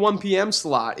 still in the 1 p.m.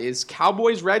 slot, is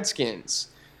Cowboys-Redskins.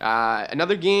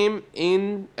 Another game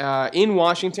in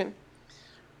Washington.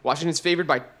 Washington's favored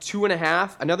by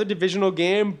 2.5. Another divisional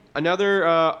game.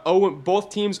 Both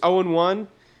teams 0-1.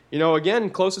 You know, again,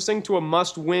 closest thing to a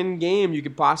must-win game you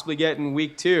could possibly get in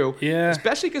week 2. Yeah.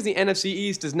 Especially because the NFC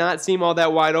East does not seem all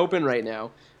that wide open right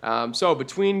now. So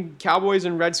between Cowboys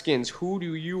and Redskins, who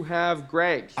do you have,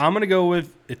 Greg? I'm going to go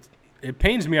with it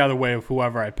pains me either way of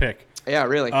whoever I pick. Yeah,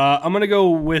 really. I'm going to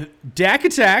go with Dak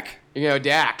Attack. You know,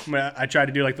 Dak. I tried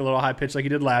to do like the little high pitch like he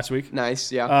did last week.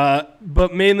 Nice, yeah.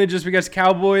 But mainly just because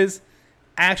Cowboys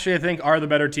actually I think are the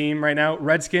better team right now.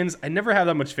 Redskins, I never have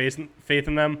that much faith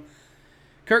in them.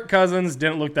 Kirk Cousins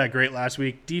didn't look that great last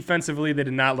week. Defensively, they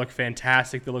did not look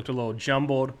fantastic. They looked a little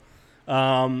jumbled.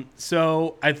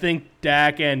 So I think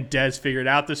Dak and Dez figured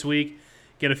out this week.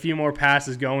 Get a few more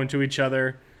passes going to each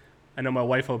other. I know my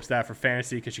wife hopes that for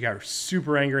fantasy because she got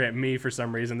super angry at me for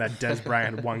some reason that Dez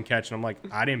Bryant had 1 catch, and I'm like,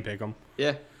 I didn't pick him.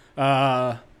 Yeah.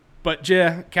 But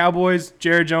yeah, Cowboys,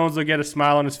 Jared Jones will get a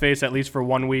smile on his face at least for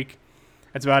 1 week.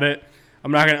 That's about it.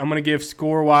 I'm gonna give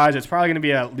score-wise, it's probably going to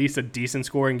be at least a decent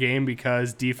scoring game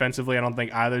because defensively I don't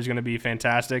think either is going to be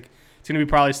fantastic. It's going to be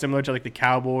probably similar to like the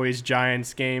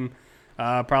Cowboys-Giants game.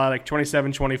 Probably like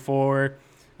 27-24,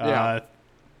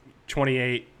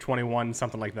 28-21,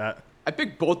 something like that. I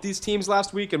picked both these teams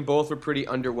last week, and both were pretty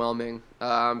underwhelming.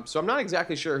 So I'm not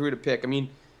exactly sure who to pick. I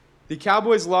mean, the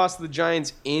Cowboys lost to the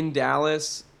Giants in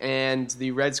Dallas, and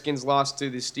the Redskins lost to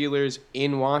the Steelers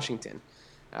in Washington.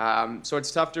 So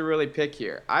it's tough to really pick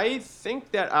here. I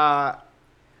think that I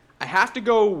have to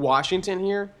go Washington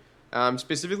here,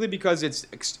 specifically because it's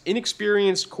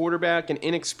inexperienced quarterback and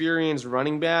inexperienced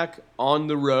running back on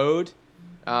the road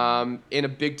in a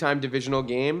big-time divisional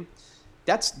game.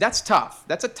 That's tough.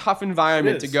 That's a tough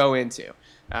environment to go into.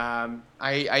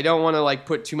 I don't want to like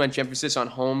put too much emphasis on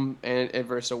home and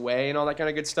versus away and all that kind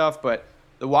of good stuff, but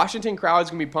the Washington crowd is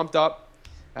going to be pumped up.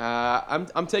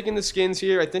 I'm taking the Skins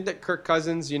here. I think that Kirk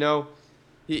Cousins, he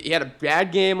had a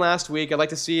bad game last week. I'd like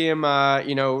to see him,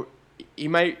 he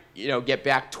might, get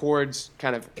back towards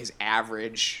kind of his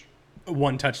average.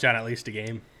 1 touchdown at least a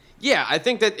game. Yeah, I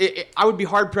think that I would be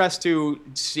hard-pressed to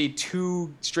see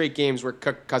 2 straight games where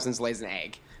Kirk Cousins lays an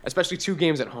egg, especially 2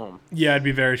 games at home. Yeah, I'd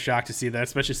be very shocked to see that,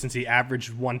 especially since he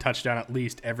averaged 1 touchdown at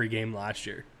least every game last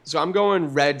year. So I'm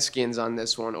going Redskins on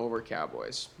this one over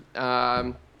Cowboys.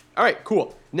 All right,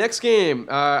 cool. Next game,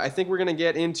 I think we're going to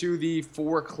get into the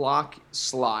 4 o'clock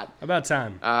slot. About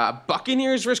time.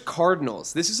 Buccaneers versus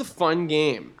Cardinals. This is a fun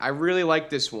game. I really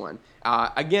like this one.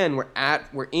 Again,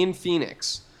 we're in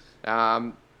Phoenix.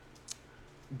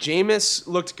 Jameis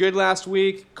looked good last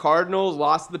week. Cardinals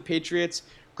lost to the Patriots.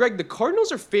 Greg, the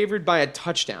Cardinals are favored by a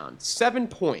touchdown, 7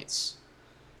 points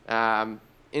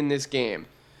in this game.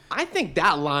 I think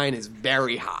that line is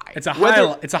very high. It's a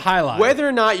high line. Whether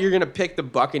or not you're going to pick the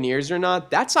Buccaneers or not,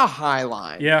 that's a high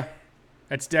line. Yeah,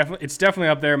 it's definitely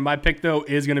up there. My pick, though,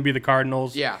 is going to be the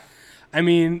Cardinals. Yeah. I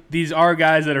mean, these are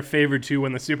guys that are favored to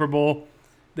win the Super Bowl.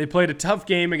 They played a tough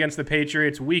game against the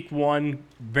Patriots week 1.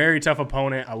 Very tough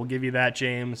opponent. I will give you that,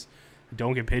 James.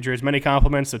 Don't give Patriots many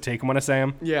compliments, so take them when I say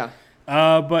them. Yeah.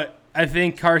 But I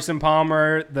think Carson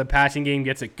Palmer, the passing game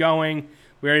gets it going.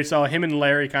 We already saw him and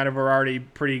Larry kind of are already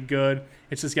pretty good.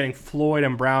 It's just getting Floyd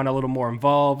and Brown a little more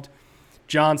involved.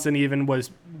 Johnson even was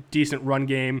decent run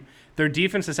game. Their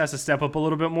defense just has to step up a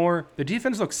little bit more. The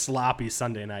defense looked sloppy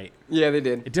Sunday night. Yeah, they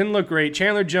did. It didn't look great.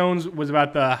 Chandler Jones was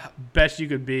about the best you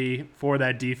could be for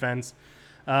that defense.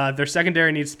 Their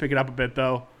secondary needs to pick it up a bit,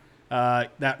 though.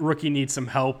 That rookie needs some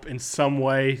help in some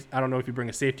way. I don't know if you bring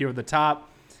a safety over the top,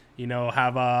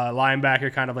 have a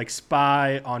linebacker kind of like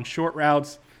spy on short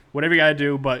routes, whatever you got to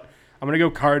do. But I'm going to go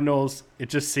Cardinals. It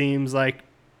just seems like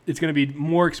it's going to be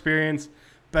more experience,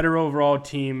 better overall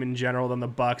team in general than the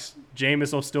Bucs.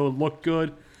 Jameis will still look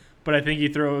good, but I think he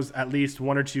throws at least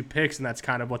 1 or 2 picks, and that's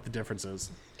kind of what the difference is.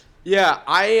 Yeah,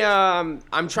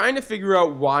 I'm trying to figure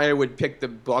out why I would pick the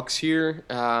Bucs here.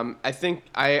 I think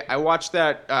I watched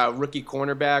that rookie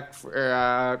cornerback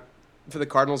for the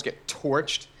Cardinals get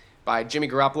torched by Jimmy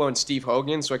Garoppolo and Steve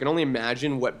Hogan, so I can only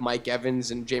imagine what Mike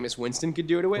Evans and Jameis Winston could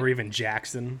do to it. Or even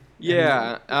Jackson.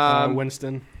 Yeah, and,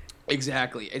 Winston.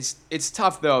 Exactly. It's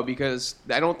tough though because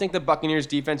I don't think the Buccaneers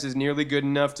defense is nearly good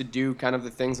enough to do kind of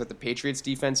the things that the Patriots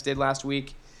defense did last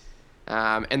week.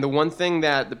 And the one thing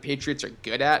that the Patriots are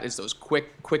good at is those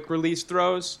quick release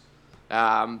throws,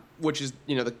 which is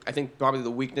I think probably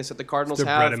the weakness that the Cardinals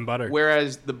have. Bread and butter.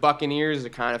 Whereas the Buccaneers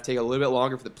kind of take a little bit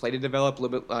longer for the play to develop, a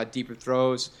little bit deeper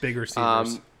throws, big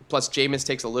receivers. Plus Jameis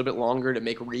takes a little bit longer to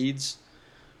make reads.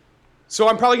 So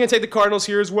I'm probably going to take the Cardinals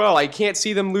here as well. I can't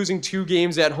see them losing 2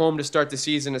 games at home to start the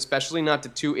season, especially not to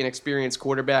 2 inexperienced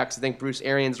quarterbacks. I think Bruce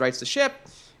Arians rights the ship,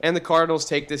 and the Cardinals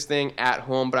take this thing at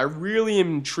home. But I really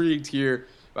am intrigued here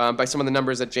by some of the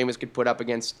numbers that Jameis could put up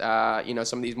against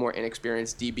some of these more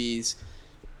inexperienced DBs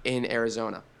in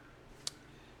Arizona.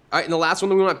 All right, and the last one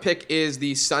that we want to pick is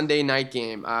the Sunday night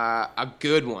game. A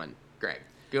good one, Greg.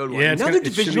 Good one. Yeah, another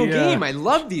divisional game. I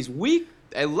love these week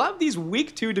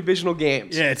 2 divisional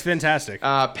games. Yeah, it's fantastic.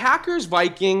 Packers,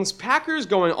 Vikings. Packers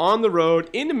going on the road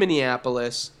into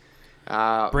Minneapolis.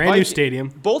 Brand new stadium.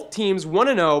 Both teams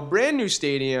 1-0, brand new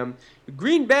stadium.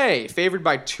 Green Bay favored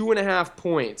by 2.5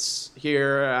 points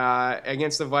here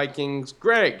against the Vikings.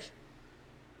 Greg,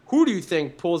 who do you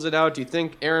think pulls it out? Do you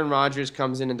think Aaron Rodgers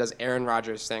comes in and does Aaron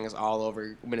Rodgers things all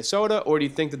over Minnesota? Or do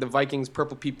you think that the Vikings'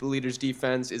 Purple People Eaters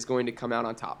defense is going to come out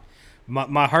on top?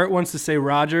 My heart wants to say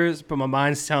Rodgers, but my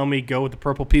mind's telling me go with the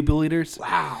Purple People Eaters.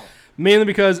 Wow. Mainly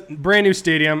because brand new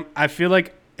stadium. I feel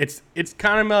like it's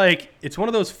kind of like it's one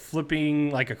of those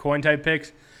flipping like a coin type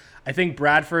picks. I think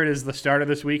Bradford is the starter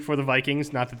this week for the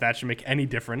Vikings. Not that should make any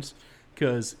difference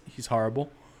because he's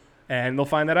horrible. And they'll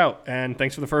find that out. And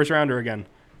thanks for the first rounder again.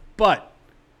 But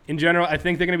in general, I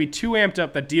think they're going to be too amped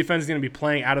up. That defense is going to be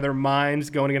playing out of their minds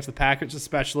going against the Packers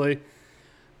especially.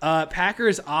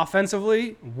 Packers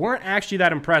offensively weren't actually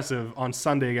that impressive on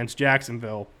Sunday against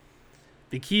Jacksonville.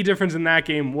 The key difference in that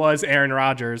game was Aaron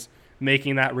Rodgers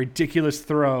making that ridiculous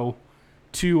throw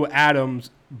to Adams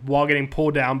while getting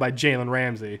pulled down by Jalen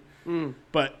Ramsey.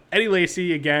 But Eddie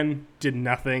Lacy, again, did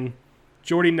nothing.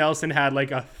 Jordy Nelson had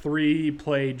like a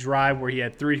 3-play drive where he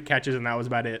had 3 catches, and that was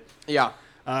about it. Yeah.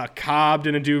 Cobb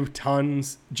didn't do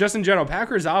tons. Just in general,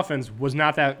 Packers offense was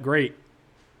not that great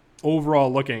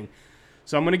overall looking.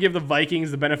 So I'm going to give the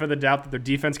Vikings the benefit of the doubt that their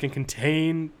defense can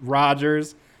contain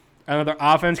Rodgers and that their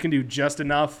offense can do just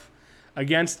enough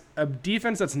against a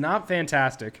defense that's not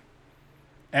fantastic.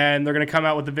 And they're going to come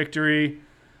out with the victory.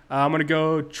 I'm going to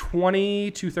go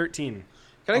 20-13.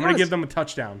 I'm going to give them a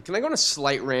touchdown. Can I go on a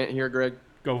slight rant here, Greg?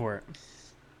 Go for it.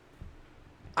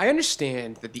 I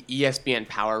understand that the ESPN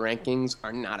power rankings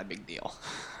are not a big deal.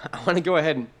 I want to go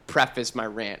ahead and preface my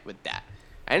rant with that.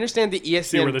 I understand the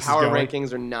ESPN power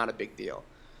rankings are not a big deal.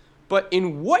 But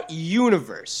in what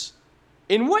universe,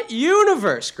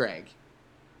 Greg,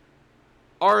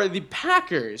 are the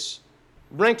Packers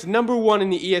ranked number 1 in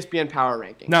the ESPN power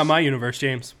rankings? Not my universe,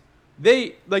 James.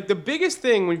 They, like, the biggest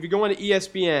thing when you go into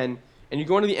ESPN and you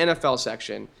go into the NFL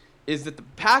section is that the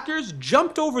Packers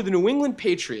jumped over the New England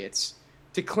Patriots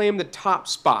to claim the top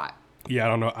spot. Yeah,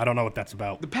 I don't know what that's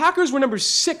about. The Packers were number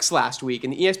 6 last week in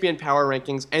the ESPN power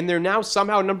rankings, and they're now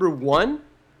somehow number 1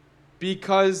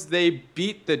 because they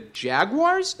beat the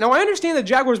Jaguars. Now, I understand the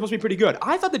Jaguars supposed to be pretty good.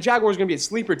 I thought the Jaguars were going to be a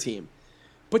sleeper team,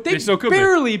 but they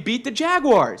barely beat the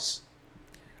Jaguars.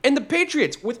 And the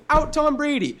Patriots, without Tom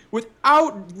Brady,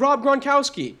 without Rob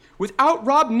Gronkowski, without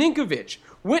Rob Ninkovich,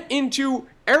 went into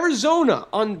Arizona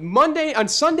on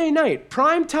Sunday night,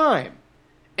 prime time,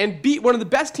 and beat one of the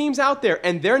best teams out there,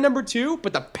 and they're number 2,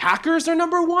 but the Packers are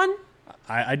number 1?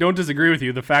 I don't disagree with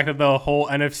you. The fact that the whole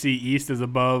NFC East is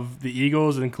above the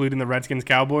Eagles, including the Redskins,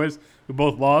 Cowboys, who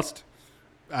both lost,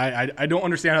 I don't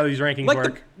understand how these rankings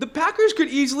work. The Packers could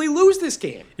easily lose this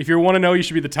game. If you want to know, you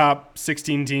should be the top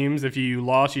 16 teams. If you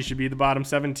lost, you should be the bottom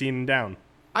 17 and down.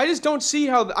 I just don't see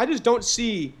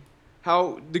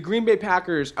how the Green Bay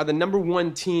Packers are the number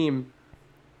one team.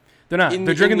 They're not.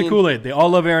 They're drinking the Kool-Aid. They all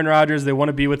love Aaron Rodgers. They want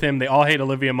to be with him. They all hate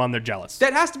Olivia Munn. They're jealous.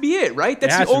 That has to be it, right?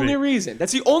 That's the only reason.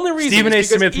 That's the only reason. Stephen A.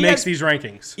 Smith makes these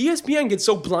rankings. ESPN gets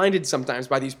so blinded sometimes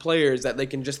by these players that they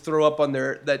can just throw up on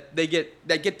that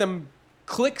get them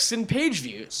clicks and page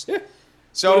views. Yeah.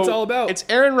 So what it's all about. It's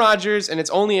Aaron Rodgers, and it's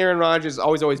only Aaron Rodgers.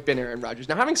 It's always been Aaron Rodgers.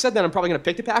 Now, having said that, I'm probably going to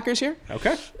pick the Packers here.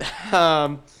 Okay.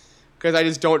 Because I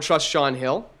just don't trust Sean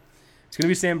Hill. It's going to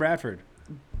be Sam Bradford.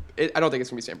 I don't think it's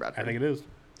going to be Sam Bradford. I think it is.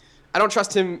 I don't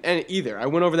trust him either. I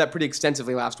went over that pretty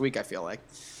extensively last week, I feel like.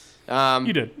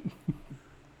 You did.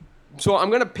 So I'm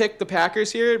going to pick the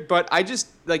Packers here, but I just,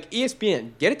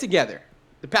 ESPN, get it together.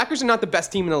 The Packers are not the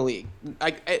best team in the league.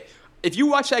 If you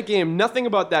watch that game, nothing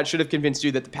about that should have convinced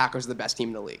you that the Packers are the best team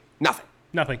in the league.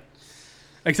 Nothing.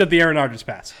 Except the Aaron Rodgers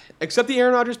pass.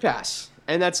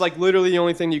 And that's, literally the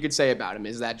only thing you could say about him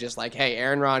is that just, hey,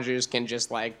 Aaron Rodgers can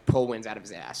just, pull wins out of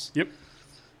his ass. Yep.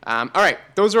 All right,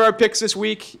 those are our picks this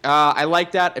week. I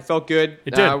like that. It felt good.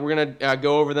 It did. We're going to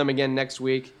go over them again next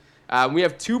week. We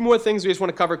have two more things we just want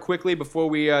to cover quickly before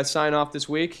we sign off this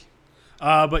week.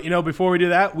 But, before we do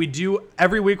that,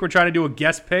 every week we're trying to do a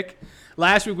guest pick.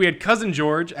 Last week we had Cousin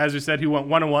George, as we said, who went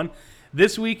 1-1.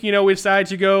 This week, we decided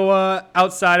to go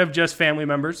outside of just family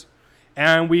members.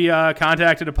 And we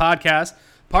contacted a podcast,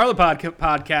 Parlipod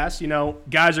podcast.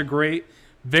 Guys are great.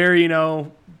 Very,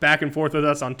 back and forth with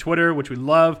us on Twitter, which we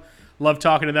love. Love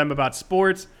talking to them about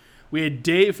sports. We had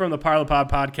Dave from the Parlipod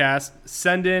podcast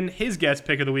send in his guest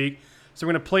pick of the week. So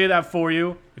we're going to play that for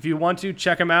you. If you want to,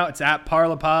 check him out. It's at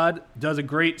Parlipod. Does a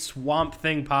great Swamp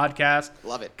Thing podcast.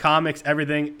 Love it. Comics,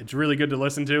 everything. It's really good to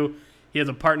listen to. He has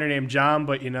a partner named John,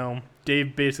 but,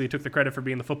 Dave basically took the credit for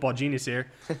being the football genius here.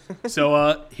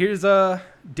 So here's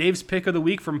Dave's pick of the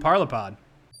week from Parlipod.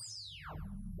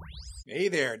 Hey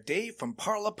there, Dave from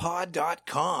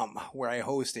Parlipod.com, where I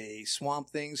host a Swamp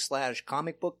Thing /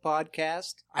 comic book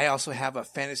podcast. I also have a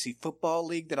fantasy football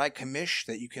league that I commish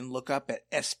that you can look up at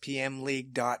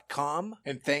spmleague.com.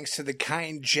 And thanks to the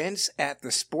kind gents at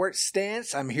the Sports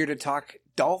Stance, I'm here to talk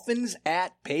Dolphins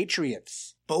at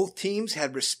Patriots. Both teams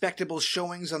had respectable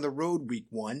showings on the road week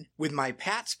 1, with my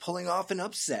Pats pulling off an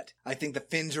upset. I think the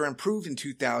Finns are improved in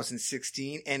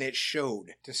 2016, and it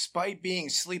showed. Despite being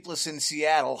sleepless in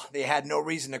Seattle, they had no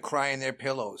reason to cry in their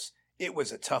pillows. It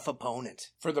was a tough opponent.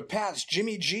 For the Pats,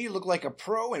 Jimmy G looked like a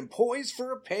pro and poised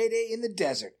for a payday in the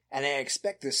desert, and I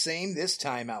expect the same this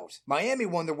time out. Miami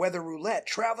won the weather roulette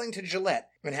traveling to Gillette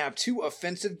and have two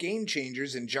offensive game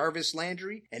changers in Jarvis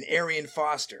Landry and Arian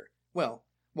Foster. Well,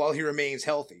 while he remains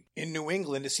healthy. In New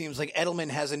England, it seems like Edelman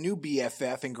has a new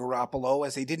BFF in Garoppolo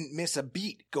as they didn't miss a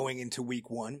beat going into week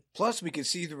 1. Plus, we can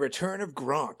see the return of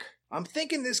Gronk. I'm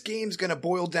thinking this game's gonna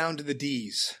boil down to the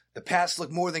D's. The Pats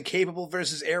look more than capable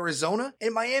versus Arizona,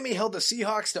 and Miami held the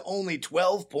Seahawks to only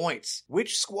 12 points.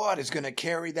 Which squad is gonna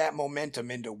carry that momentum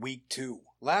into week 2?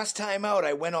 Last time out,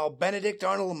 I went all Benedict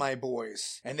Arnold and my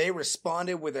boys, and they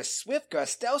responded with a swift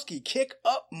Gostowski kick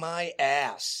up my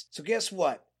ass. So guess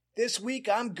what? This week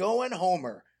I'm going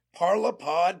Homer.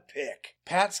 Parlipod pick.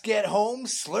 Pats get home,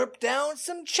 slurp down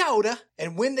some chowder,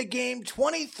 and win the game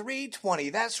 23-20.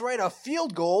 That's right, a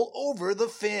field goal over the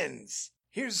Finns.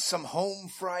 Here's some home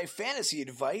fry fantasy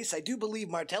advice. I do believe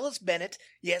Martellus Bennett,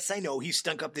 yes, I know he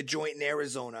stunk up the joint in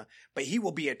Arizona, but he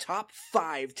will be a top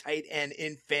 5 tight end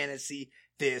in fantasy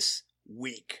this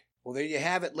week. Well, there you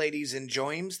have it, ladies and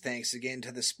joims. Thanks again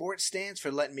to the Sports Stance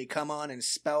for letting me come on and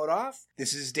spout off.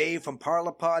 This is Dave from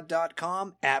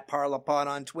Parlipod.com, at Parlipod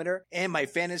on Twitter, and my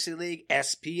fantasy league,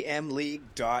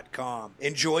 spmleague.com.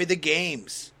 Enjoy the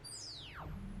games.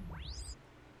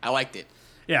 I liked it.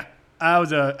 Yeah, I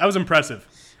was impressive.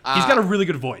 He's got a really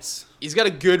good voice. He's got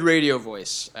a good radio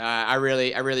voice. I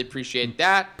really appreciate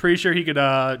that. Pretty sure he could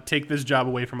take this job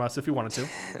away from us if he wanted to.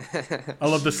 I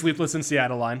love the Sleepless in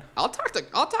Seattle line. I'll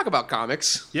talk about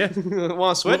comics. Yeah,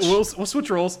 Want to switch? We'll switch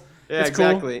roles. Yeah, it's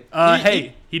exactly. Cool.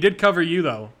 Hey, he did cover you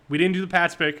though. We didn't do the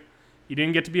Pats pick. You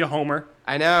didn't get to be a homer.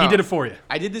 I know. He did it for you.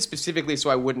 I did this specifically so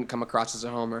I wouldn't come across as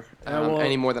a homer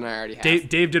any more than I already have.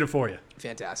 Dave did it for you.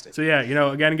 Fantastic. So yeah,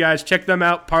 again, guys, check them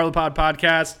out. Parlipod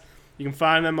podcast. You can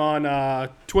find them on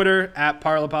Twitter at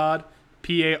Parlipod,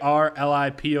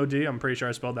 Parlipod. I'm pretty sure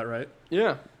I spelled that right.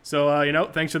 Yeah. So,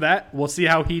 thanks for that. We'll see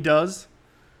how he does.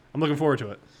 I'm looking forward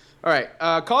to it. All right.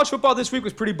 College football this week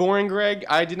was pretty boring, Greg.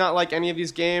 I did not like any of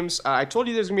these games. I told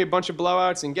you there's going to be a bunch of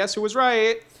blowouts, and guess who was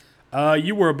right?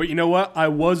 You were, but you know what? I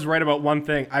was right about one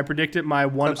thing. I predicted my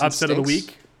one Clemson upset of the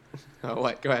week. Oh,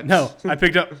 what? Go ahead. No, I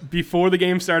picked up, before the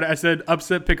game started, I said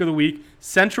upset pick of the week,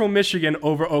 Central Michigan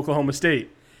over Oklahoma State.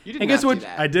 You did And not guess what? do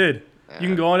that. I did. You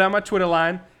can go on down my Twitter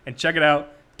line and check it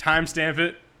out. Timestamp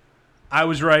it. I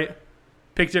was right.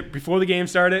 Picked it before the game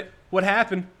started. What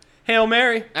happened? Hail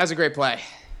Mary. That was a great play.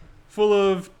 Full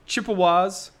of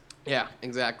Chippewas. Yeah,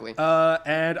 exactly.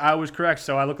 And I was correct,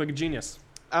 so I look like a genius.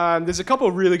 There's a couple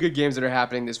of really good games that are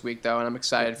happening this week, though, and I'm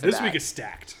excited for that. This week is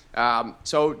stacked.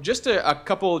 So just a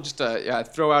couple,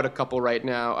 throw out a couple right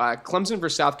now. Clemson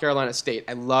versus South Carolina State.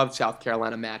 I love South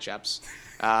Carolina matchups.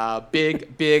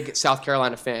 Big South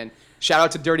Carolina fan. Shout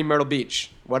out to Dirty Myrtle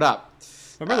Beach. What up?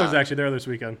 My brother was actually there this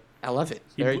weekend. I love it.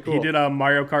 He, Very cool. he did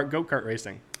Mario Kart go-kart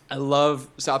racing. I love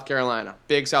South Carolina.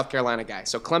 Big South Carolina guy.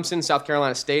 So Clemson, South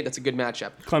Carolina State, that's a good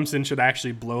matchup. Clemson should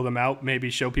actually blow them out, maybe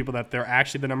show people that they're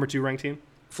actually the number 2 ranked team.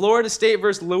 Florida State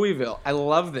versus Louisville. I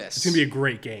love this. It's going to be a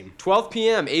great game. 12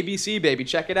 p.m., ABC, baby.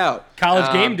 Check it out. College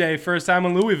game day, first time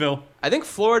in Louisville. I think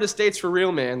Florida State's for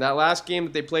real, man. That last game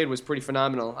that they played was pretty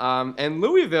phenomenal. And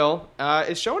Louisville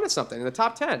is showing us something in the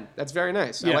top 10. That's very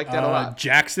nice. I like that a lot.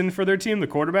 Jackson for their team, the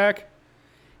quarterback,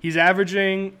 he's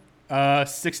averaging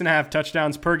 6.5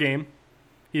 touchdowns per game.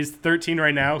 He's 13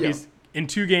 right now. Yeah. He's in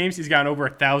 2 games. He's gotten over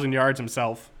 1,000 yards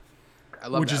himself. I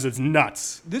love which that. is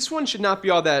nuts. This one should not be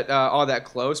all that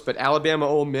close, but Alabama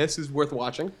Ole Miss is worth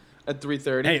watching at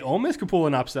 3:30. Hey, Ole Miss could pull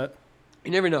an upset. You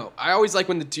never know. I always like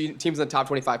when the teams in the top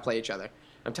 25 play each other.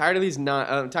 I'm tired of these.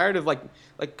 I'm tired of like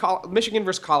Michigan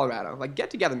versus Colorado. Like,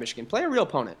 get together, Michigan. Play a real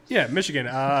opponent. Yeah, Michigan.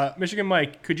 Michigan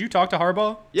Mike, could you talk to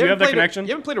Harbaugh? Do You you have that haven't connection?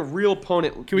 You haven't played a real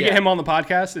opponent. Can we yet. get him on the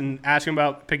podcast and ask him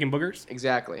about picking boogers?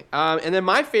 Exactly. And then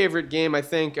my favorite game, I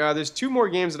think, there's 2 more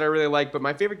games that I really like, but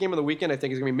my favorite game of the weekend, I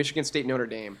think, is going to be Michigan State Notre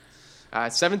Dame.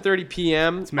 7:30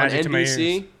 p.m. on magic to my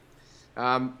NBC.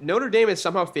 Notre Dame is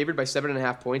somehow favored by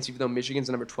 7.5 points, even though Michigan's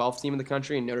the number 12 team in the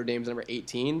country and Notre Dame's number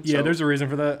 18. Yeah, So there's a reason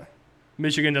for that.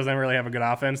 Michigan doesn't really have a good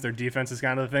offense. Their defense is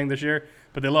kind of the thing this year,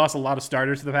 but they lost a lot of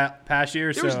starters to the past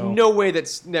year. there's so no way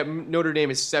that Notre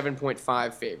Dame is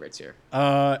 7.5 favorites here.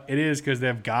 it is because they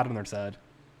have God on their side.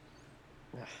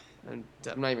 I'm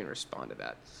not even going to respond to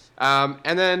that.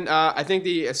 And then I think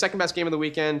the second best game of the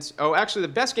weekend, actually the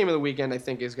best game of the weekend I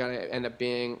think is going to end up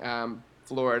being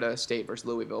Florida State versus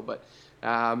Louisville. But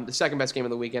the second best game of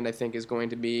the weekend I think is going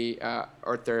to be,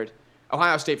 or third,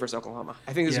 Ohio State versus Oklahoma.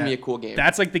 I think this is going to be a cool game.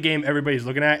 That's like the game everybody's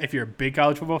looking at if you're a big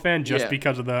college football fan, just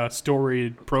because of the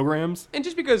storied programs. And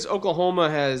just because Oklahoma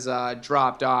has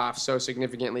dropped off so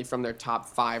significantly from their top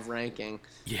 5 ranking.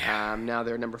 Yeah. Now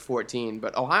they're number 14.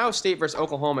 But Ohio State versus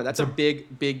Oklahoma, that's a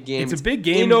big game. It's a big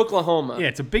game. In Oklahoma. Yeah,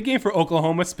 it's a big game for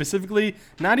Oklahoma specifically,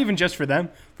 not even just for them,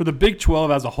 for the Big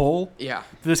 12 as a whole. Yeah.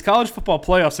 For this college football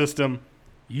playoff system,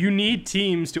 you need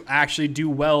teams to actually do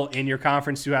well in your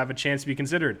conference to have a chance to be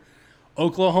considered.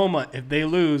 Oklahoma, if they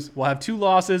lose, will have 2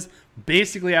 losses,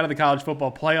 basically out of the college football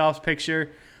playoffs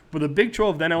picture. But the Big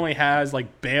 12 then only has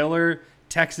like Baylor,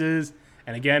 Texas,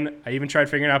 and again, I even tried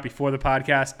figuring out before the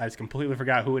podcast. I just completely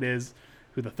forgot who it is,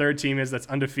 who the third team is that's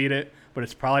undefeated, but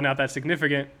it's probably not that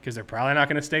significant because they're probably not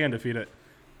going to stay undefeated.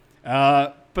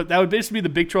 But that would basically be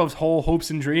the Big 12's whole hopes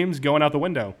and dreams going out the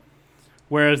window.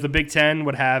 Whereas the Big 10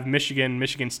 would have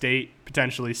Michigan State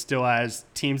potentially still as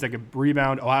teams that could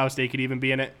rebound. Ohio State could even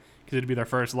be in it, because it'd be their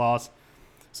first loss.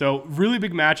 So really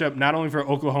big matchup, not only for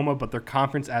Oklahoma, but their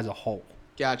conference as a whole.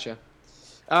 Gotcha.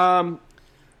 Because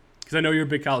I know you're a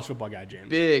big college football guy, James.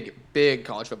 Big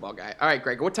college football guy. All right,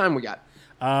 Greg, what time we got?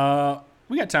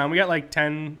 We got time. We got like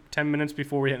 10 minutes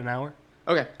before we hit an hour.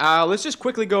 Okay, let's just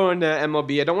quickly go into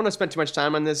MLB. I don't want to spend too much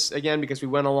time on this again because we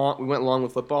went along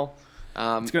with football.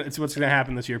 It's what's going to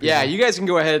happen this year. People. Yeah, you guys can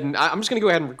go ahead and I'm just going to go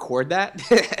ahead and record that,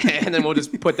 and then we'll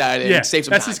just put that in. Yeah, and save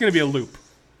some that's time. just going to be a loop.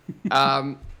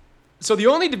 So the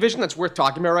only division that's worth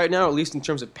talking about right now, at least in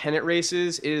terms of pennant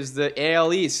races, is the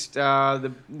AL East.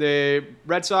 The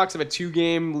Red Sox have a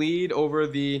 2-game lead over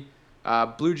the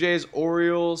Blue Jays,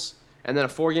 Orioles, and then a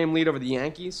 4-game lead over the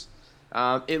Yankees.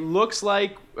 It looks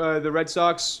like the Red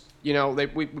Sox,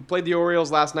 we played the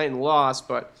Orioles last night and lost,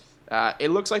 but it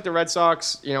looks like the Red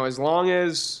Sox, as long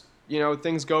as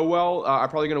things go well, are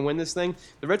probably going to win this thing.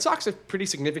 The Red Sox have pretty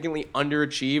significantly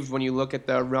underachieved when you look at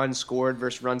the runs scored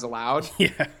versus runs allowed.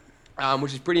 Yeah.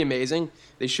 Which is pretty amazing.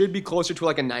 They should be closer to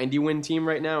like a 90-win team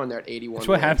right now, and they're at 81 That's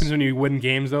what wins. happens when you win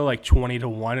games, though, like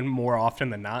 20-1 more often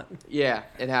than not. Yeah,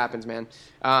 it happens, man.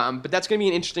 But that's going to be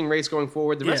an interesting race going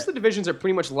forward. The rest of the divisions are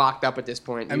pretty much locked up at this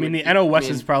point. The NL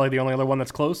West is probably the only other one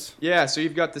that's close. Yeah, so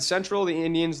you've got the Central. The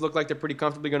Indians look like they're pretty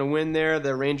comfortably going to win there.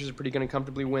 The Rangers are pretty going to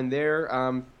comfortably win there.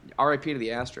 RIP to the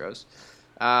Astros.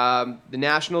 The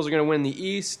Nationals are going to win the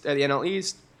East, the NL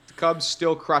East. Cubs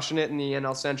still crushing it in the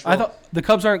NL Central. I thought the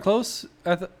Cubs aren't close.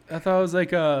 I thought it was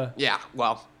like Yeah,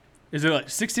 well. Is it like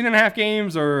 16.5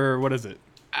 games or what is it?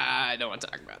 I don't want to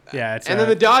talk about that. Yeah, then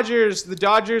the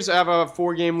Dodgers have a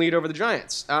 4-game lead over the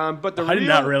Giants. But I did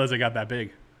not realize it got that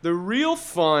big. The real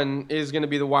fun is going to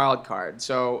be the wild card.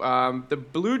 So the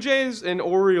Blue Jays and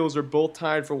Orioles are both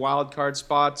tied for wild card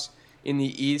spots in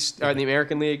the East, in the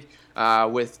American League,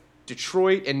 with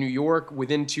Detroit and New York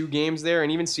within 2 games there,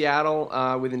 and even Seattle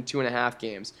within 2.5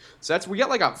 games. So we got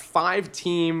like a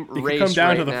 5-team race. It could come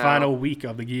down to the now. final week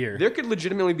of the year. There could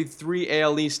legitimately be 3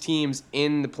 AL East teams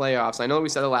in the playoffs. I know that we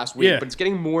said it last week, but it's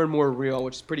getting more and more real,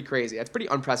 which is pretty crazy. That's pretty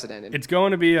unprecedented. It's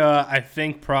going to be, I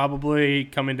think, probably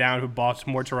coming down to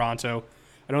Baltimore, Toronto.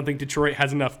 I don't think Detroit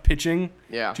has enough pitching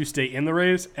to stay in the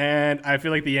race, and I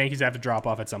feel like the Yankees have to drop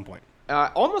off at some point.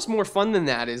 Almost more fun than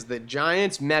that is the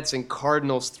Giants, Mets, and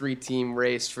Cardinals 3-team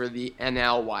race for the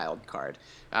NL wild card.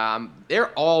 They're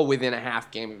all within a half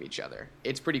game of each other.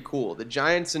 It's pretty cool. The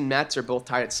Giants and Mets are both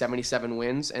tied at 77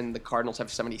 wins, and the Cardinals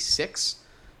have 76.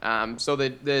 So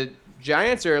the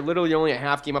Giants are literally only a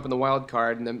half game up in the wild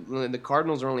card, and the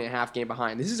Cardinals are only a half game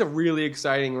behind. This is a really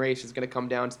exciting race. It's going to come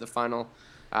down to the final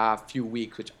few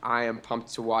weeks, which I am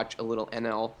pumped to watch a little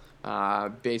NL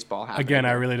baseball happen. Again,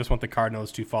 I really just want the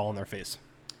Cardinals to fall on their face.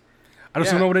 I just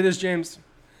don't know what it is, James.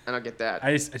 I don't get that.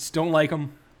 I just don't like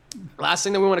them. Last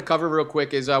thing that we want to cover real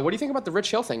quick is what do you think about the Rich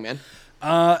Hill thing, man?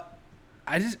 I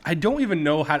don't even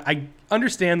know how. I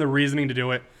understand the reasoning to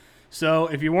do it. So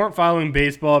if you weren't following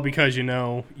baseball because you're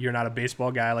not a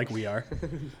baseball guy like we are,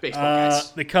 Baseball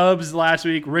guys. The Cubs last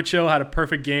week, Rich Hill had a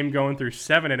perfect game going through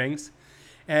 7 innings,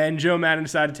 and Joe Madden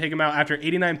decided to take him out after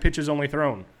 89 pitches only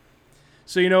thrown.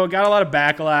 So, it got a lot of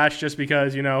backlash just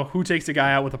because, who takes a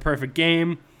guy out with a perfect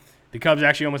game? The Cubs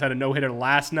actually almost had a no-hitter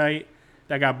last night.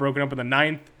 That got broken up in the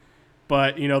 9th.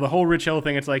 But, the whole Rich Hill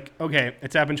thing, it's like, okay,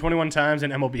 it's happened 21 times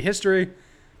in MLB history.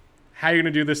 How are you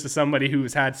going to do this to somebody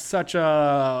who's had such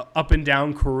a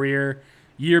up-and-down career?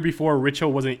 Year before, Rich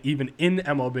Hill wasn't even in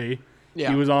MLB.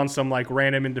 Yeah. He was on some,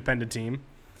 random independent team.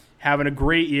 Having a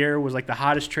great year, was, the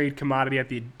hottest trade commodity at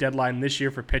the deadline this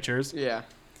year for pitchers. Yeah.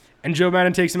 And Joe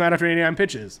Madden takes him out after 89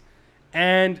 pitches.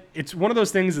 And it's one of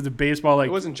those things that's a baseball It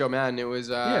wasn't Joe Madden. It was...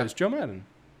 yeah, it was Joe Madden.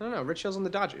 I don't know. Rich Hill's on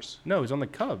the Dodgers. No, he's on the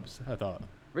Cubs, I thought.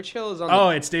 Rich Hill is on Oh,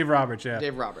 it's Dave Roberts, yeah.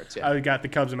 Dave Roberts, yeah. I got the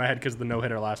Cubs in my head because of the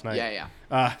no-hitter last night.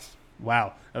 Yeah.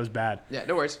 Wow, that was bad. Yeah,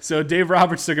 no worries. So Dave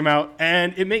Roberts took him out,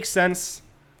 and it makes sense.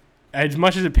 As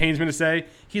much as it pains me to say,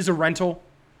 he's a rental.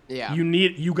 Yeah.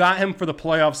 You got him for the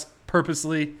playoffs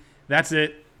purposely. That's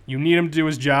it. You need him to do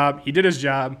his job. He did his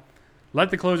job. Let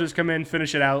the closers come in,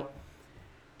 finish it out.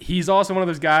 He's also one of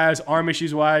those guys, arm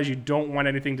issues-wise, you don't want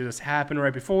anything to just happen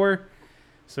right before.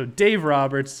 So Dave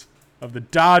Roberts of the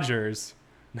Dodgers,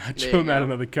 not Joe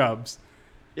Madden of the Cubs,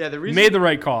 made the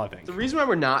right call, I think. The reason why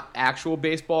we're not actual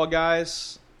baseball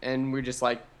guys and we're just,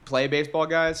 play baseball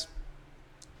guys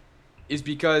is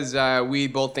because we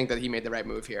both think that he made the right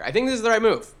move here. I think this is the right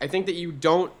move. I think that you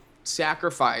don't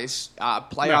sacrifice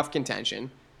playoff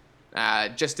contention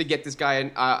just to get this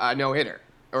guy a no-hitter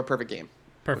or a perfect game.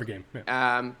 Perfect game.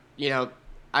 Yeah.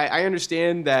 I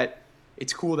understand that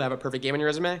it's cool to have a perfect game on your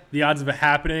resume. The odds of it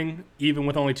happening, even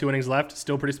with only 2 innings left,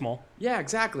 still pretty small. Yeah,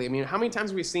 exactly. I mean, how many times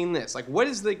have we seen this?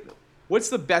 What's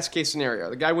the best case scenario?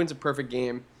 The guy wins a perfect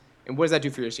game, and what does that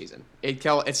do for your season?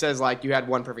 It says you had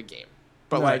one perfect game,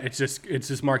 but it's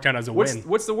just marked down as a win.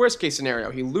 What's the worst case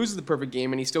scenario? He loses the perfect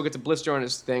game, and he still gets a blister on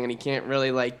his thing, and he can't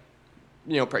really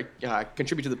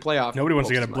contribute to the playoff. Nobody wants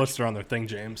to get a blister on their thing,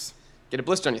 James. Get a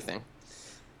blister on your thing.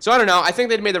 So I don't know. I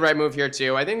think they made the right move here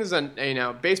too. I think this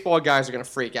is baseball guys are going to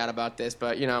freak out about this,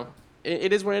 but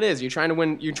it is what it is. You're trying to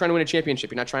win. You're trying to win a championship.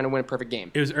 You're not trying to win a perfect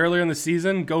game. It was earlier in the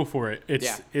season. Go for it.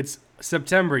 It's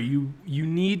September. You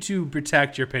need to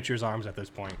protect your pitcher's arms at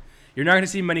this point. You're not going to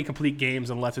see many complete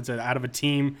games unless it's out of a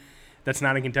team that's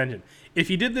not in contention. If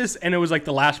you did this and it was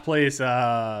the last place,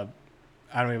 I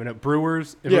don't even know,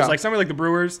 Brewers. If it was somewhere like the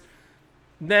Brewers,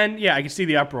 then I can see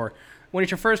the uproar. When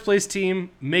it's your first place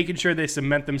team, making sure they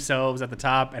cement themselves at the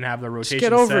top and have their rotation set.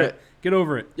 Get over it. Get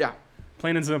over it. Yeah.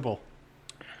 Plain and simple.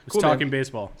 It's cool, talking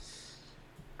baseball.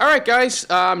 All right, guys.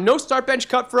 No start bench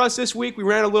cut for us this week. We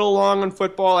ran a little long on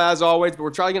football as always, but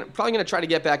we're probably going to try to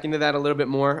get back into that a little bit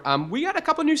more. We got a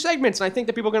couple new segments, and I think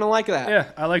that people are going to like that.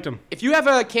 Yeah, I liked them. If you have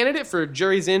a candidate for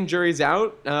Jury's In, Jury's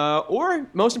Out, or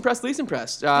Most Impressed, Least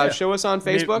Impressed, show us on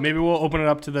Facebook. Maybe we'll open it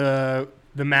up to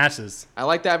the masses. I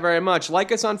like that very much.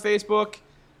 Like us on Facebook.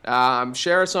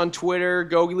 Share us on Twitter.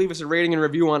 Go leave us a rating and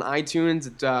review on iTunes.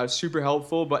 It's super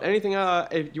helpful. But anything,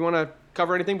 if you want to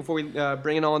cover anything before we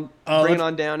bring it on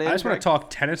down in? I just want to talk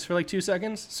tennis for 2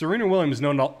 seconds. Serena Williams is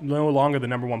no longer the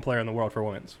number 1 player in the world for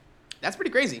women's. That's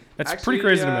pretty crazy. That's pretty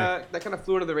crazy to me. That kind of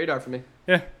flew under the radar for me.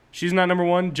 Yeah. She's not number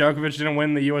 1. Djokovic didn't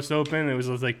win the U.S. Open. It was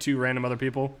 2 random other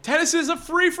people. Tennis is a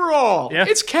free-for-all. Yeah.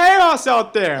 It's chaos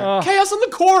out there. Chaos on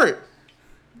the court.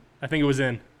 I think it was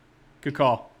in. Good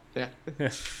call. Yeah.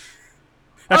 That's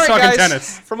all right, talking guys,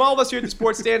 tennis. From all of us here at the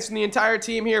Sports Dance, from the entire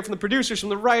team here, from the producers, from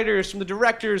the writers, from the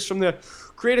directors, from the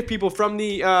creative people, from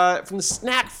the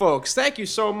snack folks, thank you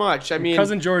so much. I mean,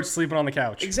 Cousin George sleeping on the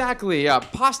couch. exactly.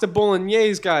 Pasta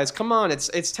bolognese, guys. Come on,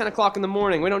 it's 10 o'clock in the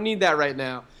morning. We don't need that right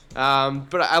now.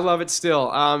 But I love it still.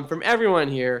 From everyone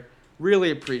here,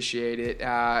 really appreciate it.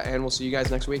 And we'll see you guys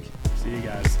next week. See you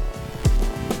guys.